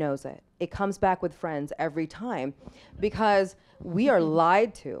been there knows it. It comes back with friends every time, because we are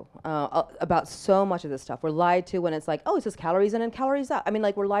lied to about so much of this stuff. We're lied to when it's like, oh, it's just calories in and calories out. I mean,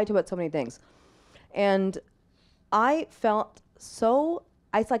 like, we're lied to about so many things. And I felt it's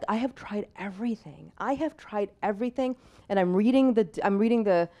like I have tried everything. And I'm reading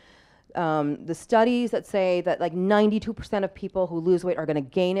the studies that say that like 92% of people who lose weight are going to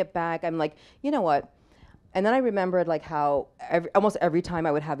gain it back. I'm like, you know what? And then I remembered like how almost every time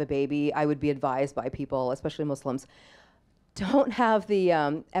I would have a baby, I would be advised by people, especially Muslims, don't have the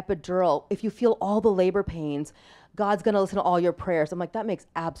epidural. If you feel all the labor pains, God's going to listen to all your prayers. I'm like, that makes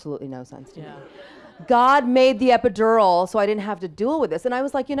absolutely no sense to me. God made the epidural so I didn't have to deal with this. And I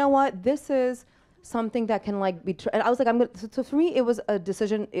was like, you know what? This is something that can like be, and I was like, so for me, it was a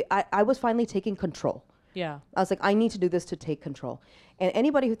decision. I was finally taking control. Yeah. I was like, I need to do this to take control. And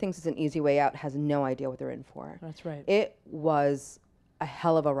anybody who thinks it's an easy way out has no idea what they're in for. That's right. It was a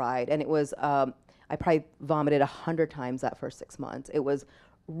hell of a ride. And it was, I probably vomited 100 times that first 6 months. It was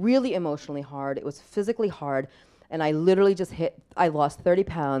really emotionally hard. It was physically hard. And I literally I lost 30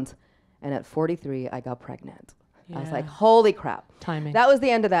 pounds. And at 43, I got pregnant. I was Yeah. like, holy crap. Timing. That was the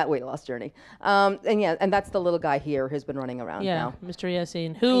end of that weight loss journey. And that's the little guy here who's been running around Yeah, now. Mr.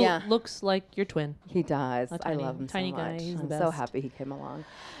 Yassin, who Yeah. looks like your twin. He does. A I tiny- love him tiny so guy. much. He's the I'm so best. happy he came along.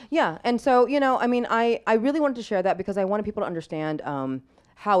 Yeah, and so, I really wanted to share that because I wanted people to understand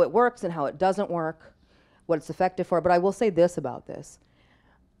how it works and how it doesn't work, what it's effective for. But I will say this about this.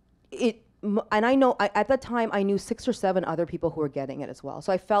 And I know, at the time, I knew 6 or 7 other people who were getting it as well.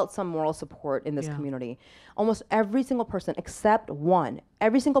 So I felt some moral support in this Yeah. community. Almost every single person, except one,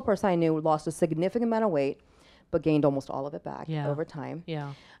 every single person I knew lost a significant amount of weight, but gained almost all of it back Yeah. over time.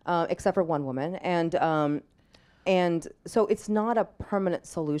 Yeah. Except for one woman. And so it's not a permanent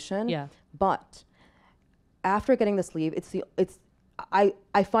solution. Yeah. But after getting the sleeve,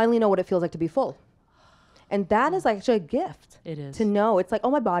 I finally know what it feels like to be full. And that is actually a gift. It is. To know. It's like, oh,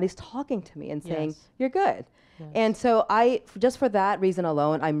 my body's talking to me and saying, Yes. you're good. Yes. And so just for that reason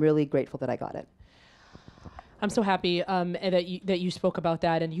alone, I'm really grateful that I got it. I'm so happy and that you spoke about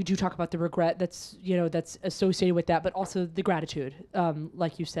that, and you do talk about the regret that's associated with that, but also the gratitude,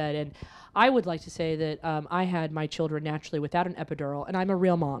 like you said. And I would like to say that I had my children naturally without an epidural, and I'm a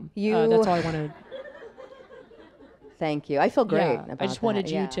real mom. That's all I want to. Thank you. I feel great Yeah, about I just wanted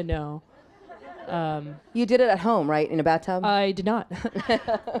that, you yeah. to know. You did it at home, right? In a bathtub? I did not.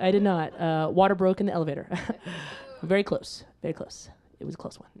 I did not. Water broke in the elevator. Very close. Very close. It was a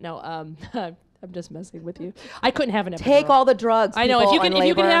close one. No, I'm just messing with you. I couldn't have an epidural. Take all the drugs. I know. If people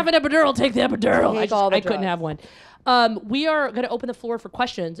you can on have an epidural, take the epidural. Take all the I couldn't drugs. have one. We are going to open the floor for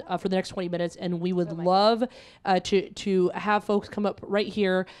questions for the next 20 minutes, and we would love to have folks come up right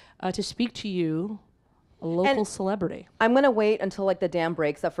here to speak to you, a local And celebrity. I'm going to wait until like the dam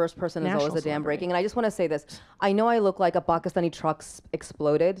breaks. That first person is National always the dam celebrity. breaking. And I just want to say this. I know I look like a Pakistani truck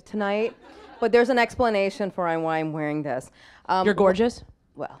exploded tonight, but there's an explanation for why I'm wearing this. You're gorgeous.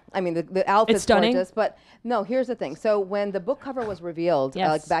 Well, I mean, the outfit's It's stunning. gorgeous, but no, here's the thing. So when the book cover was revealed, Yes.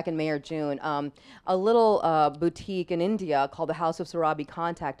 like back in May or June, a little boutique in India called the House of Sarabi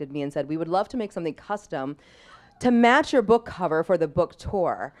contacted me and said, we would love to make something custom to match your book cover for the book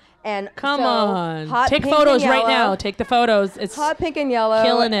tour. And Come so on. hot Take pink photos and right yellow, now. Take the photos. It's hot pink and yellow.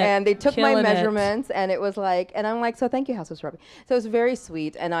 Killing it. And they took my Killing it. measurements, and it was like, and I'm like, so thank you, House of Sarabi. So it was very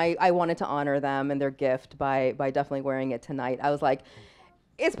sweet, and I wanted to honor them and their gift by definitely wearing it tonight. I was like,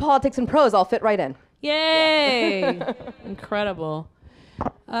 it's politics and prose. I'll fit right in. Yay! Incredible.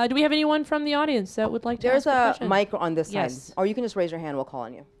 Do we have anyone from the audience that would like to There's ask a question? mic on this Yes. side, or you can just raise your hand. We'll call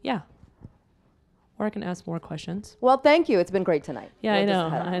on you. Yeah. Or I can ask more questions. Well, thank you. It's been great tonight. Yeah, We'll I just know.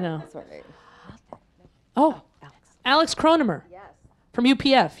 head on. I know. That's all right. Oh, Alex Kronemer Yes. from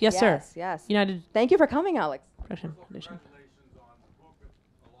UPF. Yes, sir. Yes. Yes. United Thank you for coming, Alex. Press Foundation. Congratulations on the book and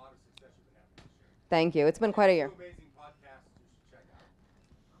a lot of success you've been having this year. Thank you. It's been quite a year. Two amazing podcasts you should check out.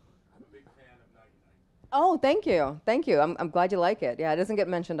 I'm a big fan of 99. Oh, thank you. Thank you. I'm glad you like it. Yeah, it doesn't get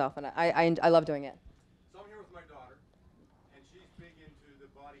mentioned often. I love doing it. So I'm here with my daughter, and she's big into the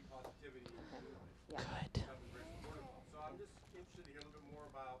body positivity movement. Good. Something very supportive of. So I'm just interested to hear a little bit more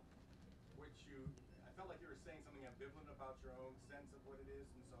about I felt like you were saying something ambivalent about your own sense of what it is,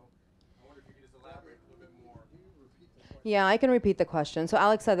 and so I wonder if you could just elaborate a little bit more. Yeah, I can repeat the question. So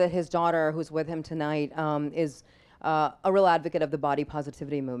Alex said that his daughter, who's with him tonight, is a real advocate of the body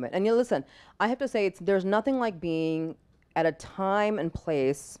positivity movement. And listen, I have to say, there's nothing like being at a time and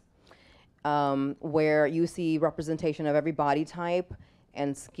place where you see representation of every body type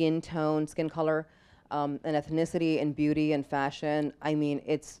and skin tone, skin color, and ethnicity and beauty and fashion. I mean,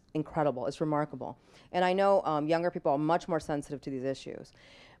 it's incredible. It's remarkable. And I know younger people are much more sensitive to these issues.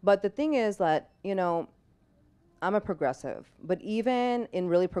 But the thing is that, I'm a progressive, but even in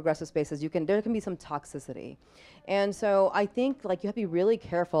really progressive spaces, there can be some toxicity. And so I think like you have to be really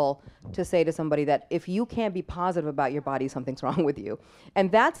careful to say to somebody that if you can't be positive about your body, something's wrong with you.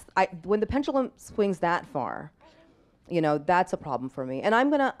 And when the pendulum swings that far, that's a problem for me. And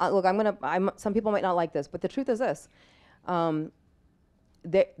some people might not like this, but the truth is this.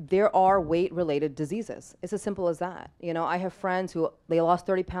 There are weight-related diseases. It's as simple as that. I have friends who, they lost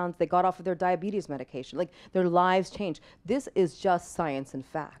 30 pounds, they got off of their diabetes medication. Like, their lives changed. This is just science and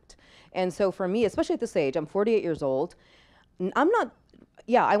fact. And so for me, especially at this age, I'm 48 years old, I want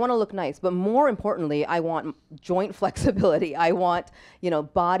to look nice, but more importantly, I want joint flexibility. I want,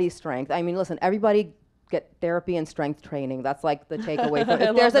 body strength. I mean, listen, everybody get therapy and strength training. That's like the takeaway.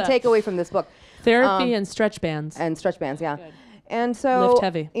 If there's a takeaway from this book. Therapy and stretch bands. And stretch bands, yeah. Good. And so, Lift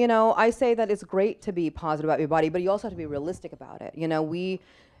heavy. I say that it's great to be positive about your body, but you also have to be realistic about it. We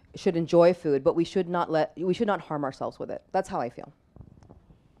should enjoy food, but we should not harm ourselves with it. That's how I feel.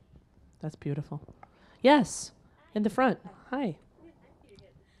 That's beautiful. Yes, in the front. Hi. So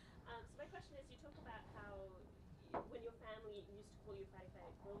my question is, you talk about how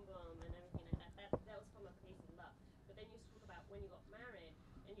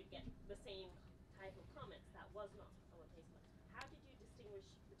same type of comments that was not someone tastes much. How did you distinguish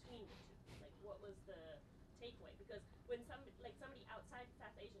between the two? Like, what was the takeaway? Because when somebody outside the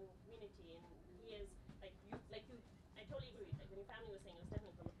South Asian community, and he is like you, I totally agree. Like when your family was saying it was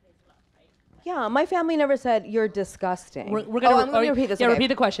definitely from a place of love, right? Yeah, my family never said you're disgusting. We're gonna, I'm going to repeat this. Yeah, okay. repeat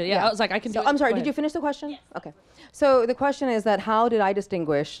the question. Yeah, I was like, I can do So it. I'm sorry, Go did you ahead. finish the question? Yes. Okay. So the question is that how did I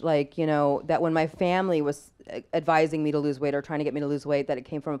distinguish, like, you know, that when my family was advising me to lose weight or trying to get me to lose weight, that it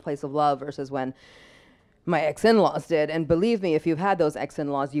came from a place of love versus when my ex-in-laws did. And believe me, if you've had those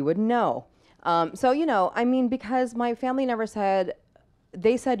ex-in-laws, you would know. So, you know, I mean, because my family never said,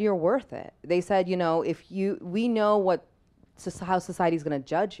 they said you're worth it. They said, you know, we know how society's going to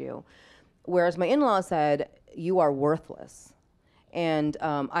judge you. Whereas my in-law said, you are worthless. And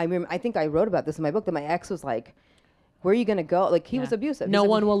I think I wrote about this in my book, that my ex was like, where are you going to go? Like, he was abusive. No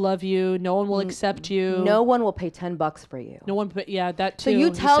one will love you. No one will accept you. No one will pay $10 for you. No one, yeah, that too. So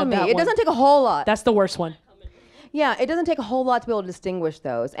you tell said me, that it one. doesn't take a whole lot. That's the worst one. Yeah, it doesn't take a whole lot to be able to distinguish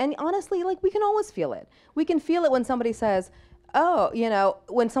those. And honestly, like, we can always feel it. We can feel it when somebody says, oh, you know,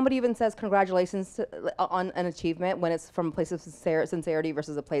 when somebody even says congratulations on an achievement, when it's from a place of sincerity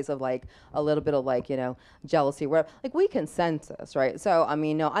versus a place of like a little bit of like, you know, jealousy, where like we can sense this, right? So, I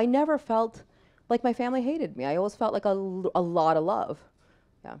mean, no, I never felt like my family hated me. I always felt like a lot of love.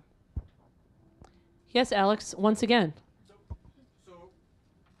 Yeah. Yes, Alex, once again.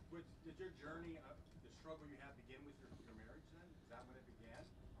 Did your journey, the struggle you had begin with your marriage then? Is that when it began?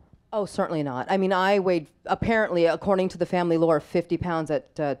 Oh, certainly not. I mean, I weighed, apparently, according to the family lore, 50 pounds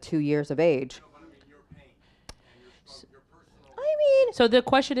at 2 years of age. No, but I mean your pain and your personal. I mean, So the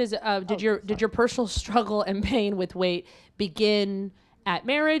question is, did your personal struggle and pain with weight begin at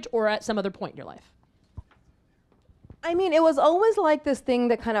marriage or at some other point in your life? I mean, it was always like this thing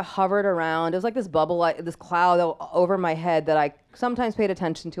that kind of hovered around. It was like this bubble, like this cloud over my head that I sometimes paid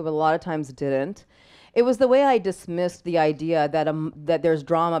attention to, but a lot of times didn't. It was the way I dismissed the idea that there's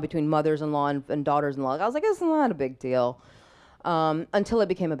drama between mothers-in-law and daughters-in-law. I was like, it's not a big deal, until it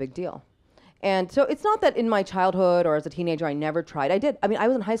became a big deal. And so it's not that in my childhood or as a teenager I never tried. I did. I mean, I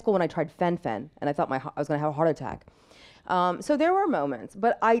was in high school when I tried fen-phen, and I thought I was going to have a heart attack. So there were moments,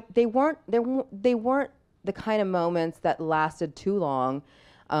 but they weren't the kind of moments that lasted too long.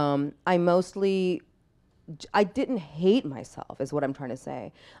 I didn't hate myself, is what I'm trying to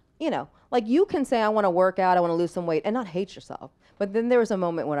say. You know, like you can say, I want to work out, I want to lose some weight, and not hate yourself. But then there was a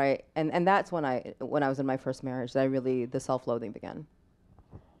moment when and that's when I was in my first marriage, that the self-loathing began.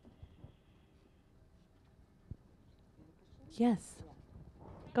 Yes.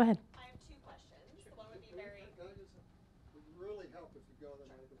 Go ahead. I have two questions. One would be very. Would really help if you go the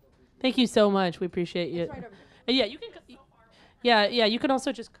night of the book review. Thank you so much. We appreciate you. Yeah, you can. Yeah. You can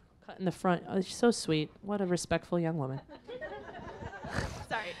also just cut in the front. Oh, she's so sweet. What a respectful young woman.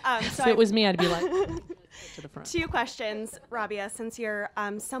 Sorry. So if it was me, I'd be like to the front. Two questions, Rabia, since you're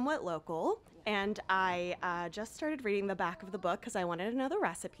somewhat local, and I just started reading the back of the book because I wanted to know the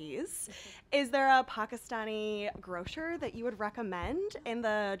recipes. Is there a Pakistani grocer that you would recommend in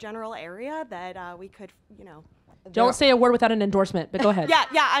the general area that we could, you know? Don't say a word without an endorsement, but go ahead. Yeah.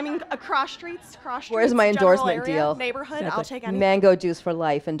 I mean, cross streets. Where's my general endorsement area, deal? Neighborhood. Exactly. I'll take any. Mango juice for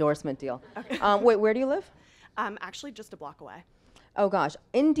life endorsement deal. Okay. Wait, where do you live? Actually, just a block away. Oh gosh,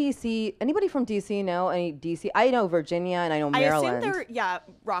 in DC, anybody from DC know any DC? I know Virginia and I know Maryland. I assume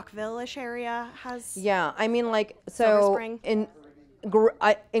Rockville-ish area has. Yeah, I mean like Silver so Spring. in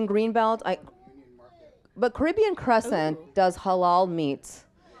Greenbelt, but Caribbean Crescent does halal meats,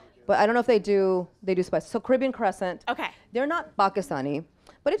 but I don't know if they do spice. So Caribbean Crescent, Okay. they're not Pakistani,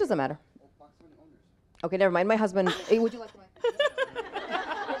 but it doesn't matter. Okay, never mind. My husband. Hey, would you like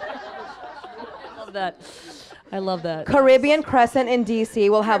I love that. Caribbean Crescent in DC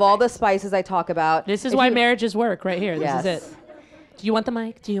will have all the spices I talk about. This is If why you- marriages work right here. This Yes. is it. Do you want the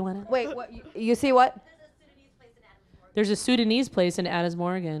mic? Do you want it? Wait, what? You see what? There's a Sudanese place in Adams,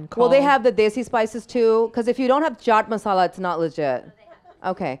 Morgan. Well, they called- have the desi spices too, because if you don't have chaat masala, it's not legit.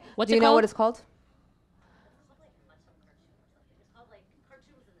 Okay. What's Do you it know called? what it's called?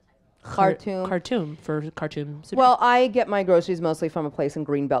 Khartoum. Khartoum for Khartoum. Sudan. Well, I get my groceries mostly from a place in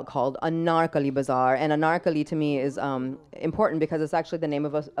Greenbelt called Anarkali Bazaar, and Anarkali to me is important because it's actually the name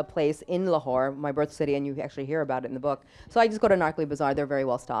of a place in Lahore, my birth city, and you actually hear about it in the book. So I just go to Anarkali Bazaar; they're very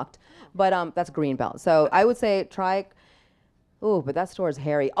well stocked. But that's Greenbelt. So I would say try. Ooh, but that store is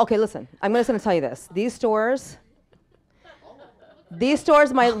hairy. Okay, listen, I'm just going to tell you this: these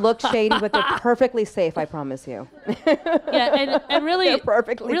stores might look shady, but they're perfectly safe. I promise you. yeah, and really, They're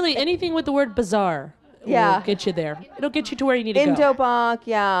perfectly really safe. anything with the word bazaar Yeah. will get you there. It'll get you to where you need to go. Indobak,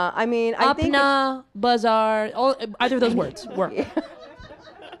 yeah. I mean, I think. Apna, bazaar, either of those words work.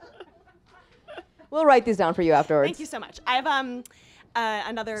 We'll write these down for you afterwards. Thank you so much. I have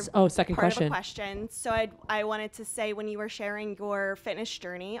another second part question. of a question. So I wanted to say, when you were sharing your fitness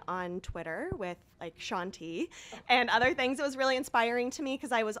journey on Twitter with like Shanti and other things, it was really inspiring to me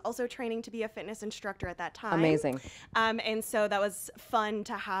because I was also training to be a fitness instructor at that time. Amazing. And so that was fun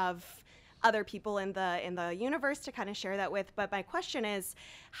to have other people in the universe to kind of share that with. But my question is,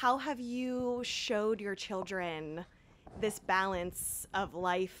 how have you showed your children this balance of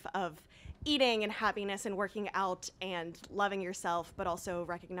life, of eating and happiness and working out and loving yourself, but also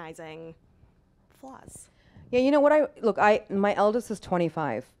recognizing flaws? Yeah, you know what? My eldest is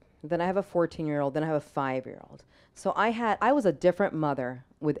 25. Then I have a 14-year-old. Then I have a 5-year-old. So I was a different mother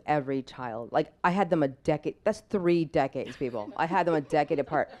with every child. Like, I had them a decade. That's 3 decades, people. I had them a decade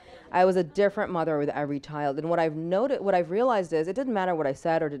apart. I was a different mother with every child. And what I've realized is, it didn't matter what I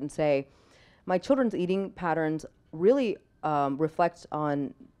said or didn't say. My children's eating patterns really reflect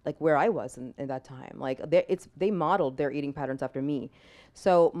on like where I was in that time. Like, they modeled their eating patterns after me.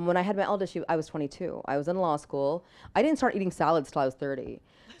 So when I had my eldest, I was 22. I was in law school. I didn't start eating salads till I was 30.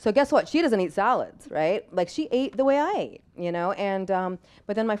 So guess what? She doesn't eat salads, right? Like, she ate the way I ate, you know? And,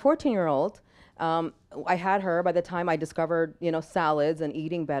 but then my 14-year-old, I had her by the time I discovered, salads and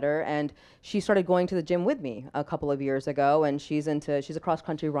eating better. And she started going to the gym with me a couple of years ago. And she's a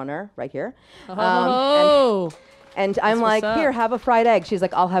cross-country runner right here. And I'm like, here, have a fried egg. She's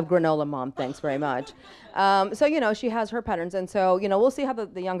like, I'll have granola, Mom. Thanks very much. So, she has her patterns. And so, we'll see how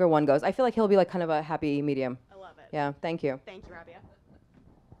the younger one goes. I feel like he'll be like kind of a happy medium. I love it. Yeah, thank you. Thank you, Rabia.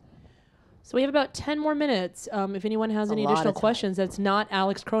 So we have about 10 more minutes. If anyone has any additional questions, that's not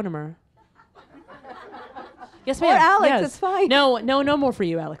Alex Cronemer. Yes, ma'am. Or Alex, yes. it's fine. No more for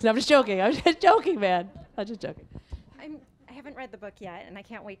you, Alex. No, I'm just joking. I'm just joking, man. I'm just joking. I haven't read the book yet, and I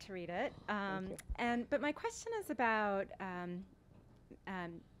can't wait to read it. But my question is about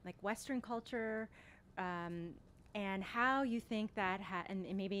like Western culture, and how you think that and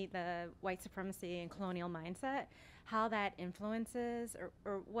maybe the white supremacy and colonial mindset, how that influences,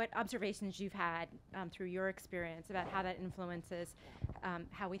 or what observations you've had through your experience about how that influences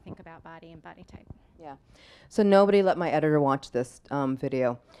how we think about body and body type. Yeah. So nobody let my editor watch this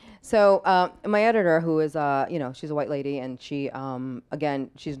video. So my editor, who is, she's a white lady, and she, again,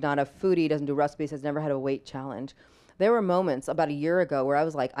 she's not a foodie, doesn't do recipes, has never had a weight challenge. There were moments about a year ago where I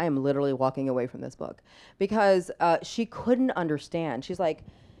was like, I am literally walking away from this book, because she couldn't understand. She's like,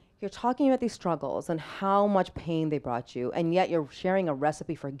 you're talking about these struggles and how much pain they brought you, and yet you're sharing a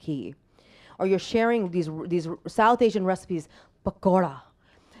recipe for ghee, or you're sharing these South Asian recipes, pakora.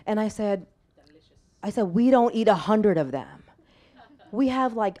 And I said, we don't eat 100 of them. We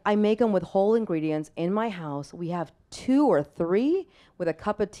have I make them with whole ingredients in my house. We have 2 or 3 with a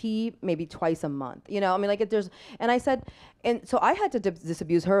cup of tea, maybe twice a month. And I said, and so I had to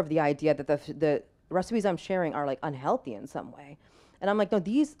disabuse her of the idea that the recipes I'm sharing are unhealthy in some way. And I'm like, no,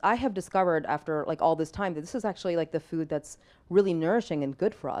 these, I have discovered after all this time that this is actually the food that's really nourishing and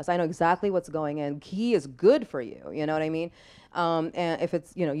good for us. I know exactly what's going in. Ghee is good for you, you know what I mean? And if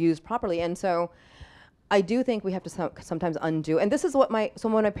it's, used properly. And so I do think we have to sometimes undo. And this is what so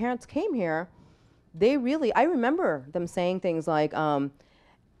when my parents came here, I remember them saying things like,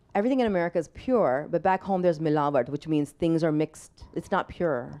 everything in America is pure, but back home there's milavat, which means things are mixed. It's not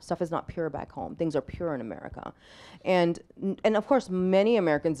pure. Stuff is not pure back home. Things are pure in America. And of course, many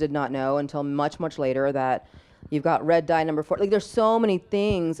Americans did not know until much, much later that you've got red dye number 4. There's so many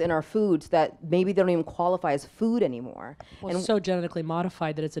things in our foods that maybe they don't even qualify as food anymore. Well, it's so genetically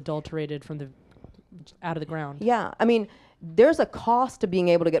modified that it's adulterated from out of the ground. Yeah, I mean, there's a cost to being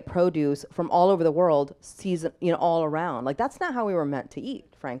able to get produce from all over the world, season, all around. That's not how we were meant to eat,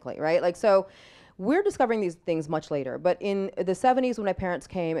 frankly, right? So we're discovering these things much later. But in the 70s, when my parents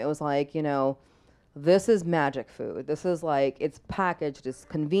came, it was this is magic food. This is it's packaged, it's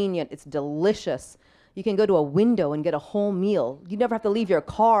convenient, it's delicious. You can go to a window and get a whole meal. You never have to leave your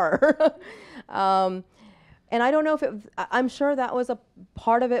car. And I don't know if I'm sure that was a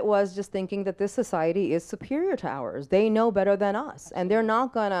part of it, was just thinking that this society is superior to ours. They know better than us, and they're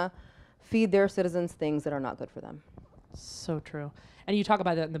not gonna feed their citizens things that are not good for them. So true. And you talk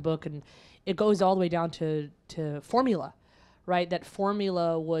about that in the book, and it goes all the way down to formula, right? That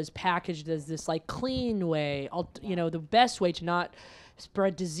formula was packaged as this clean way, the best way to not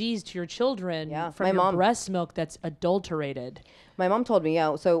spread disease to your children from your breast milk that's adulterated. My mom told me,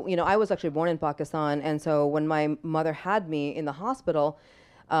 so, I was actually born in Pakistan, and so when my mother had me in the hospital,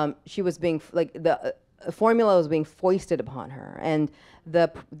 she was being, the formula was being foisted upon her, and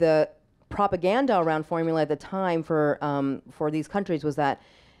the propaganda around formula at the time for these countries was that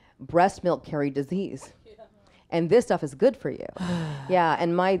breast milk carried disease. and this stuff is good for you. Yeah,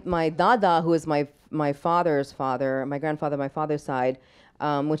 and my dada, who is my father's father, my grandfather, my father's side,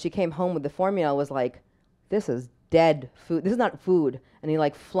 when she came home with the formula, was like, this is dead food. This is not food. And he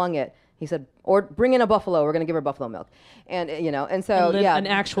like flung it. He said, or bring in a buffalo. We're going to give her buffalo milk. And, and so, yeah. An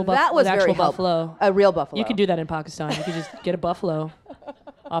actual that was very buffalo. A real buffalo. You could do that in Pakistan. You could just get a buffalo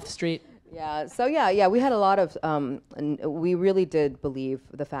off the street. Yeah. So, yeah, we had a lot of, and we really did believe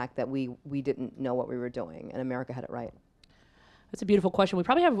the fact that we didn't know what we were doing, and America had it right. That's a beautiful question. We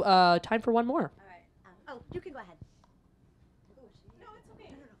probably have time for one more. All right. You can go ahead. No, it's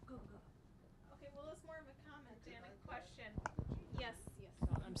okay. Go. Okay, well, it's more of a comment and a question. Yes.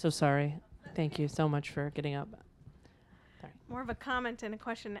 I'm so sorry. Thank you so much for getting up. Sorry. More of a comment and a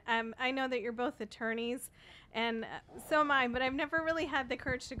question. I know that you're both attorneys, and so am I, but I've never really had the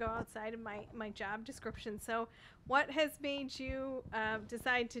courage to go outside of my job description. So what has made you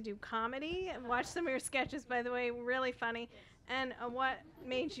decide to do comedy? And watch some of your sketches, by the way, really funny. And what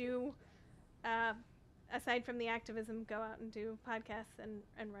made you, aside from the activism, go out and do podcasts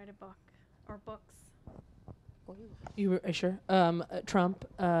and write a book or books? You were sure? Trump.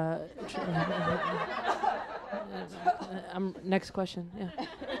 Next question. Yeah.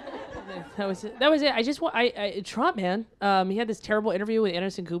 That was it. I just want Trump, man. He had this terrible interview with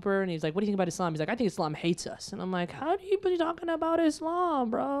Anderson Cooper, and he's like, "What do you think about Islam?" He's like, "I think Islam hates us." And I'm like, "How do you be talking about Islam,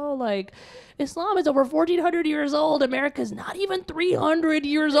 bro? Like, Islam is over 1,400 years old. America's not even 300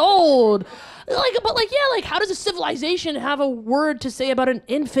 years old. How does a civilization have a word to say about an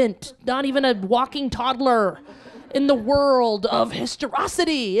infant, not even a walking toddler, in the world of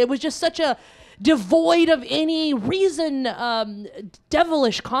historicity?" It was just such a devoid of any reason,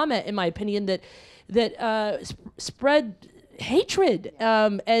 devilish comment, in my opinion, that spread hatred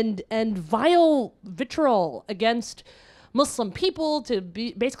and vile vitriol against Muslim people, to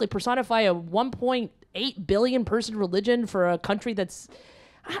basically personify a 1.8 billion person religion for a country that's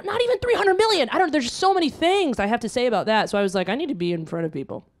not even 300 million. I don't. There's so many things I have to say about that. So I was like, I need to be in front of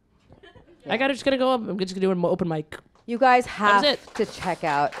people. Yeah. Just gonna go up. I'm just gonna do an open mic. You guys have to check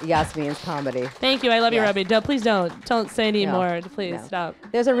out Yasmin's comedy. Thank you. I love you, Rabia. Please don't say any more. Please stop.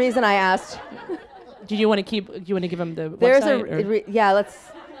 There's a reason I asked. Do you want to give him the There's website? Let's.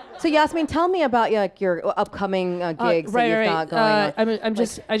 So Yasmin, tell me about your upcoming gigs that you've got going on.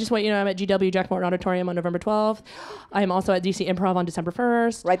 I just want you to know I'm at GW Jack Morton Auditorium on November 12th. I am also at DC Improv on December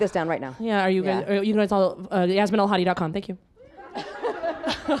 1st. Write this down right now. Yeah. Are you guys all YasminElhady.com? Thank you.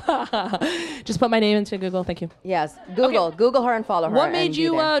 Just put my name into Google. Thank you. Yes, Google her and follow her. What made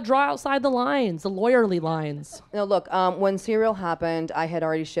you draw outside the lines, the lawyerly lines? No, look, when Serial happened, I had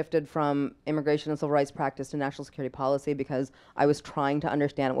already shifted from immigration and civil rights practice to national security policy because I was trying to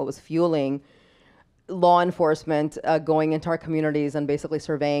understand what was fueling law enforcement going into our communities and basically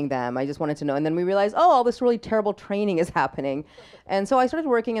surveying them. I just wanted to know. And then we realized, all this really terrible training is happening. And so I started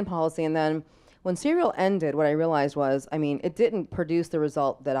working in policy, and then when Serial ended, what I realized was, it didn't produce the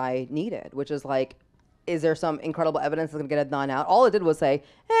result that I needed, which is like, is there some incredible evidence that's going to get Adnan out? All it did was say,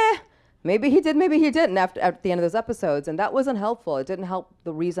 maybe he did, maybe he didn't at the end of those episodes. And that wasn't helpful. It didn't help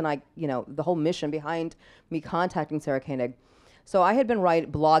the reason the whole mission behind me contacting Sarah Koenig. So I had been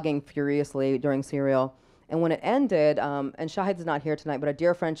blogging furiously during Serial. And when it ended, and Shahid is not here tonight, but a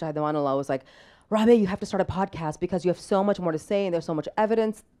dear friend, Shahid Amanullah, was like, Rabia, you have to start a podcast because you have so much more to say, and there's so much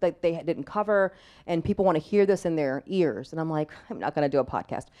evidence that they didn't cover, and people want to hear this in their ears. And I'm like, I'm not going to do a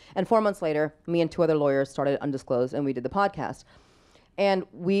podcast. And 4 months later, me and 2 other lawyers started Undisclosed, and we did the podcast. And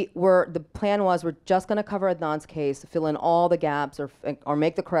the plan was we're just going to cover Adnan's case, fill in all the gaps, or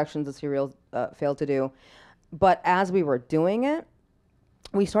make the corrections that Serial failed to do. But as we were doing it,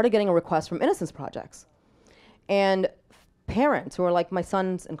 we started getting a request from Innocence Projects. And parents who are like, my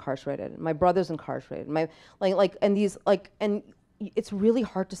son's incarcerated, my brother's incarcerated, and it's really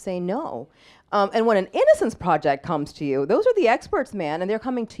hard to say no. And when an Innocence Project comes to you, those are the experts, man, and they're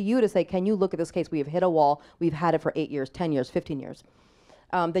coming to you to say, can you look at this case? We have hit a wall. We've had it for 8 years, 10 years, 15 years.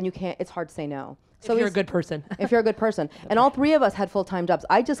 Then you can't, it's hard to say no. So if you're a good person. If you're a good person. And all 3 of us had full-time jobs.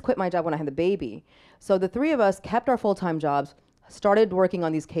 I just quit my job when I had the baby. So the 3 of us kept our full-time jobs, started working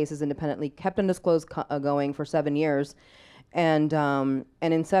on these cases independently, kept Undisclosed going for 7 years. And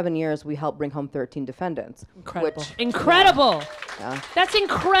in 7 years, we helped bring home 13 defendants. Incredible. Incredible. Yeah. That's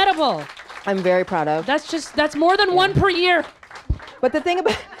incredible. I'm very proud of. That's more than one per year. But the thing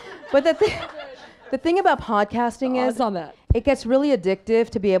about, the thing about podcasting is on that. It gets really addictive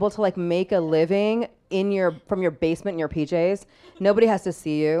to be able to make a living from your basement in your PJs. Nobody has to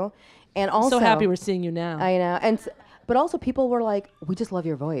see you. And also, so happy we're seeing you now. I know. but also people were like, we just love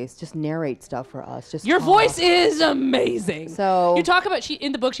your voice. Just narrate stuff for us. Just Your talk." voice is amazing. So you talk about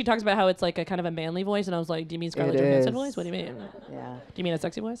in the book she talks about how it's like a kind of a manly voice, and I was like, do you mean Scarlett It Johansson is. voice? What do you mean? Yeah. Do you mean a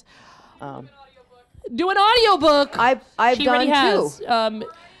sexy voice? Um, Do an audiobook. I've she done already has. too.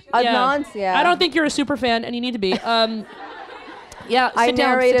 Yeah. Yeah. I don't think you're a super fan, and you need to be. Yeah, I sit down,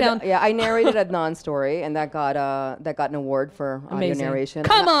 narrated. sit down. Yeah, I narrated Adnan's story, and that got an award for audio Amazing. narration.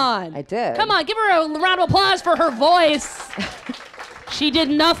 Come And on. I did. Come on, give her a round of applause for her voice. She did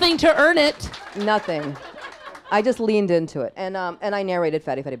nothing to earn it. Nothing. I just leaned into it, and I narrated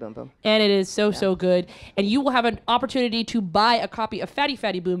Fatty Fatty Boom Boom. And it is so good. And you will have an opportunity to buy a copy of Fatty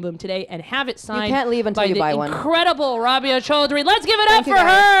Fatty Boom Boom today and have it signed. can't leave until by you the buy one. Incredible Rabia Chaudry. Let's give it Thank up you, for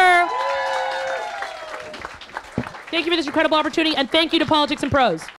guys. her. Thank you for this incredible opportunity, and thank you to Politics and Prose.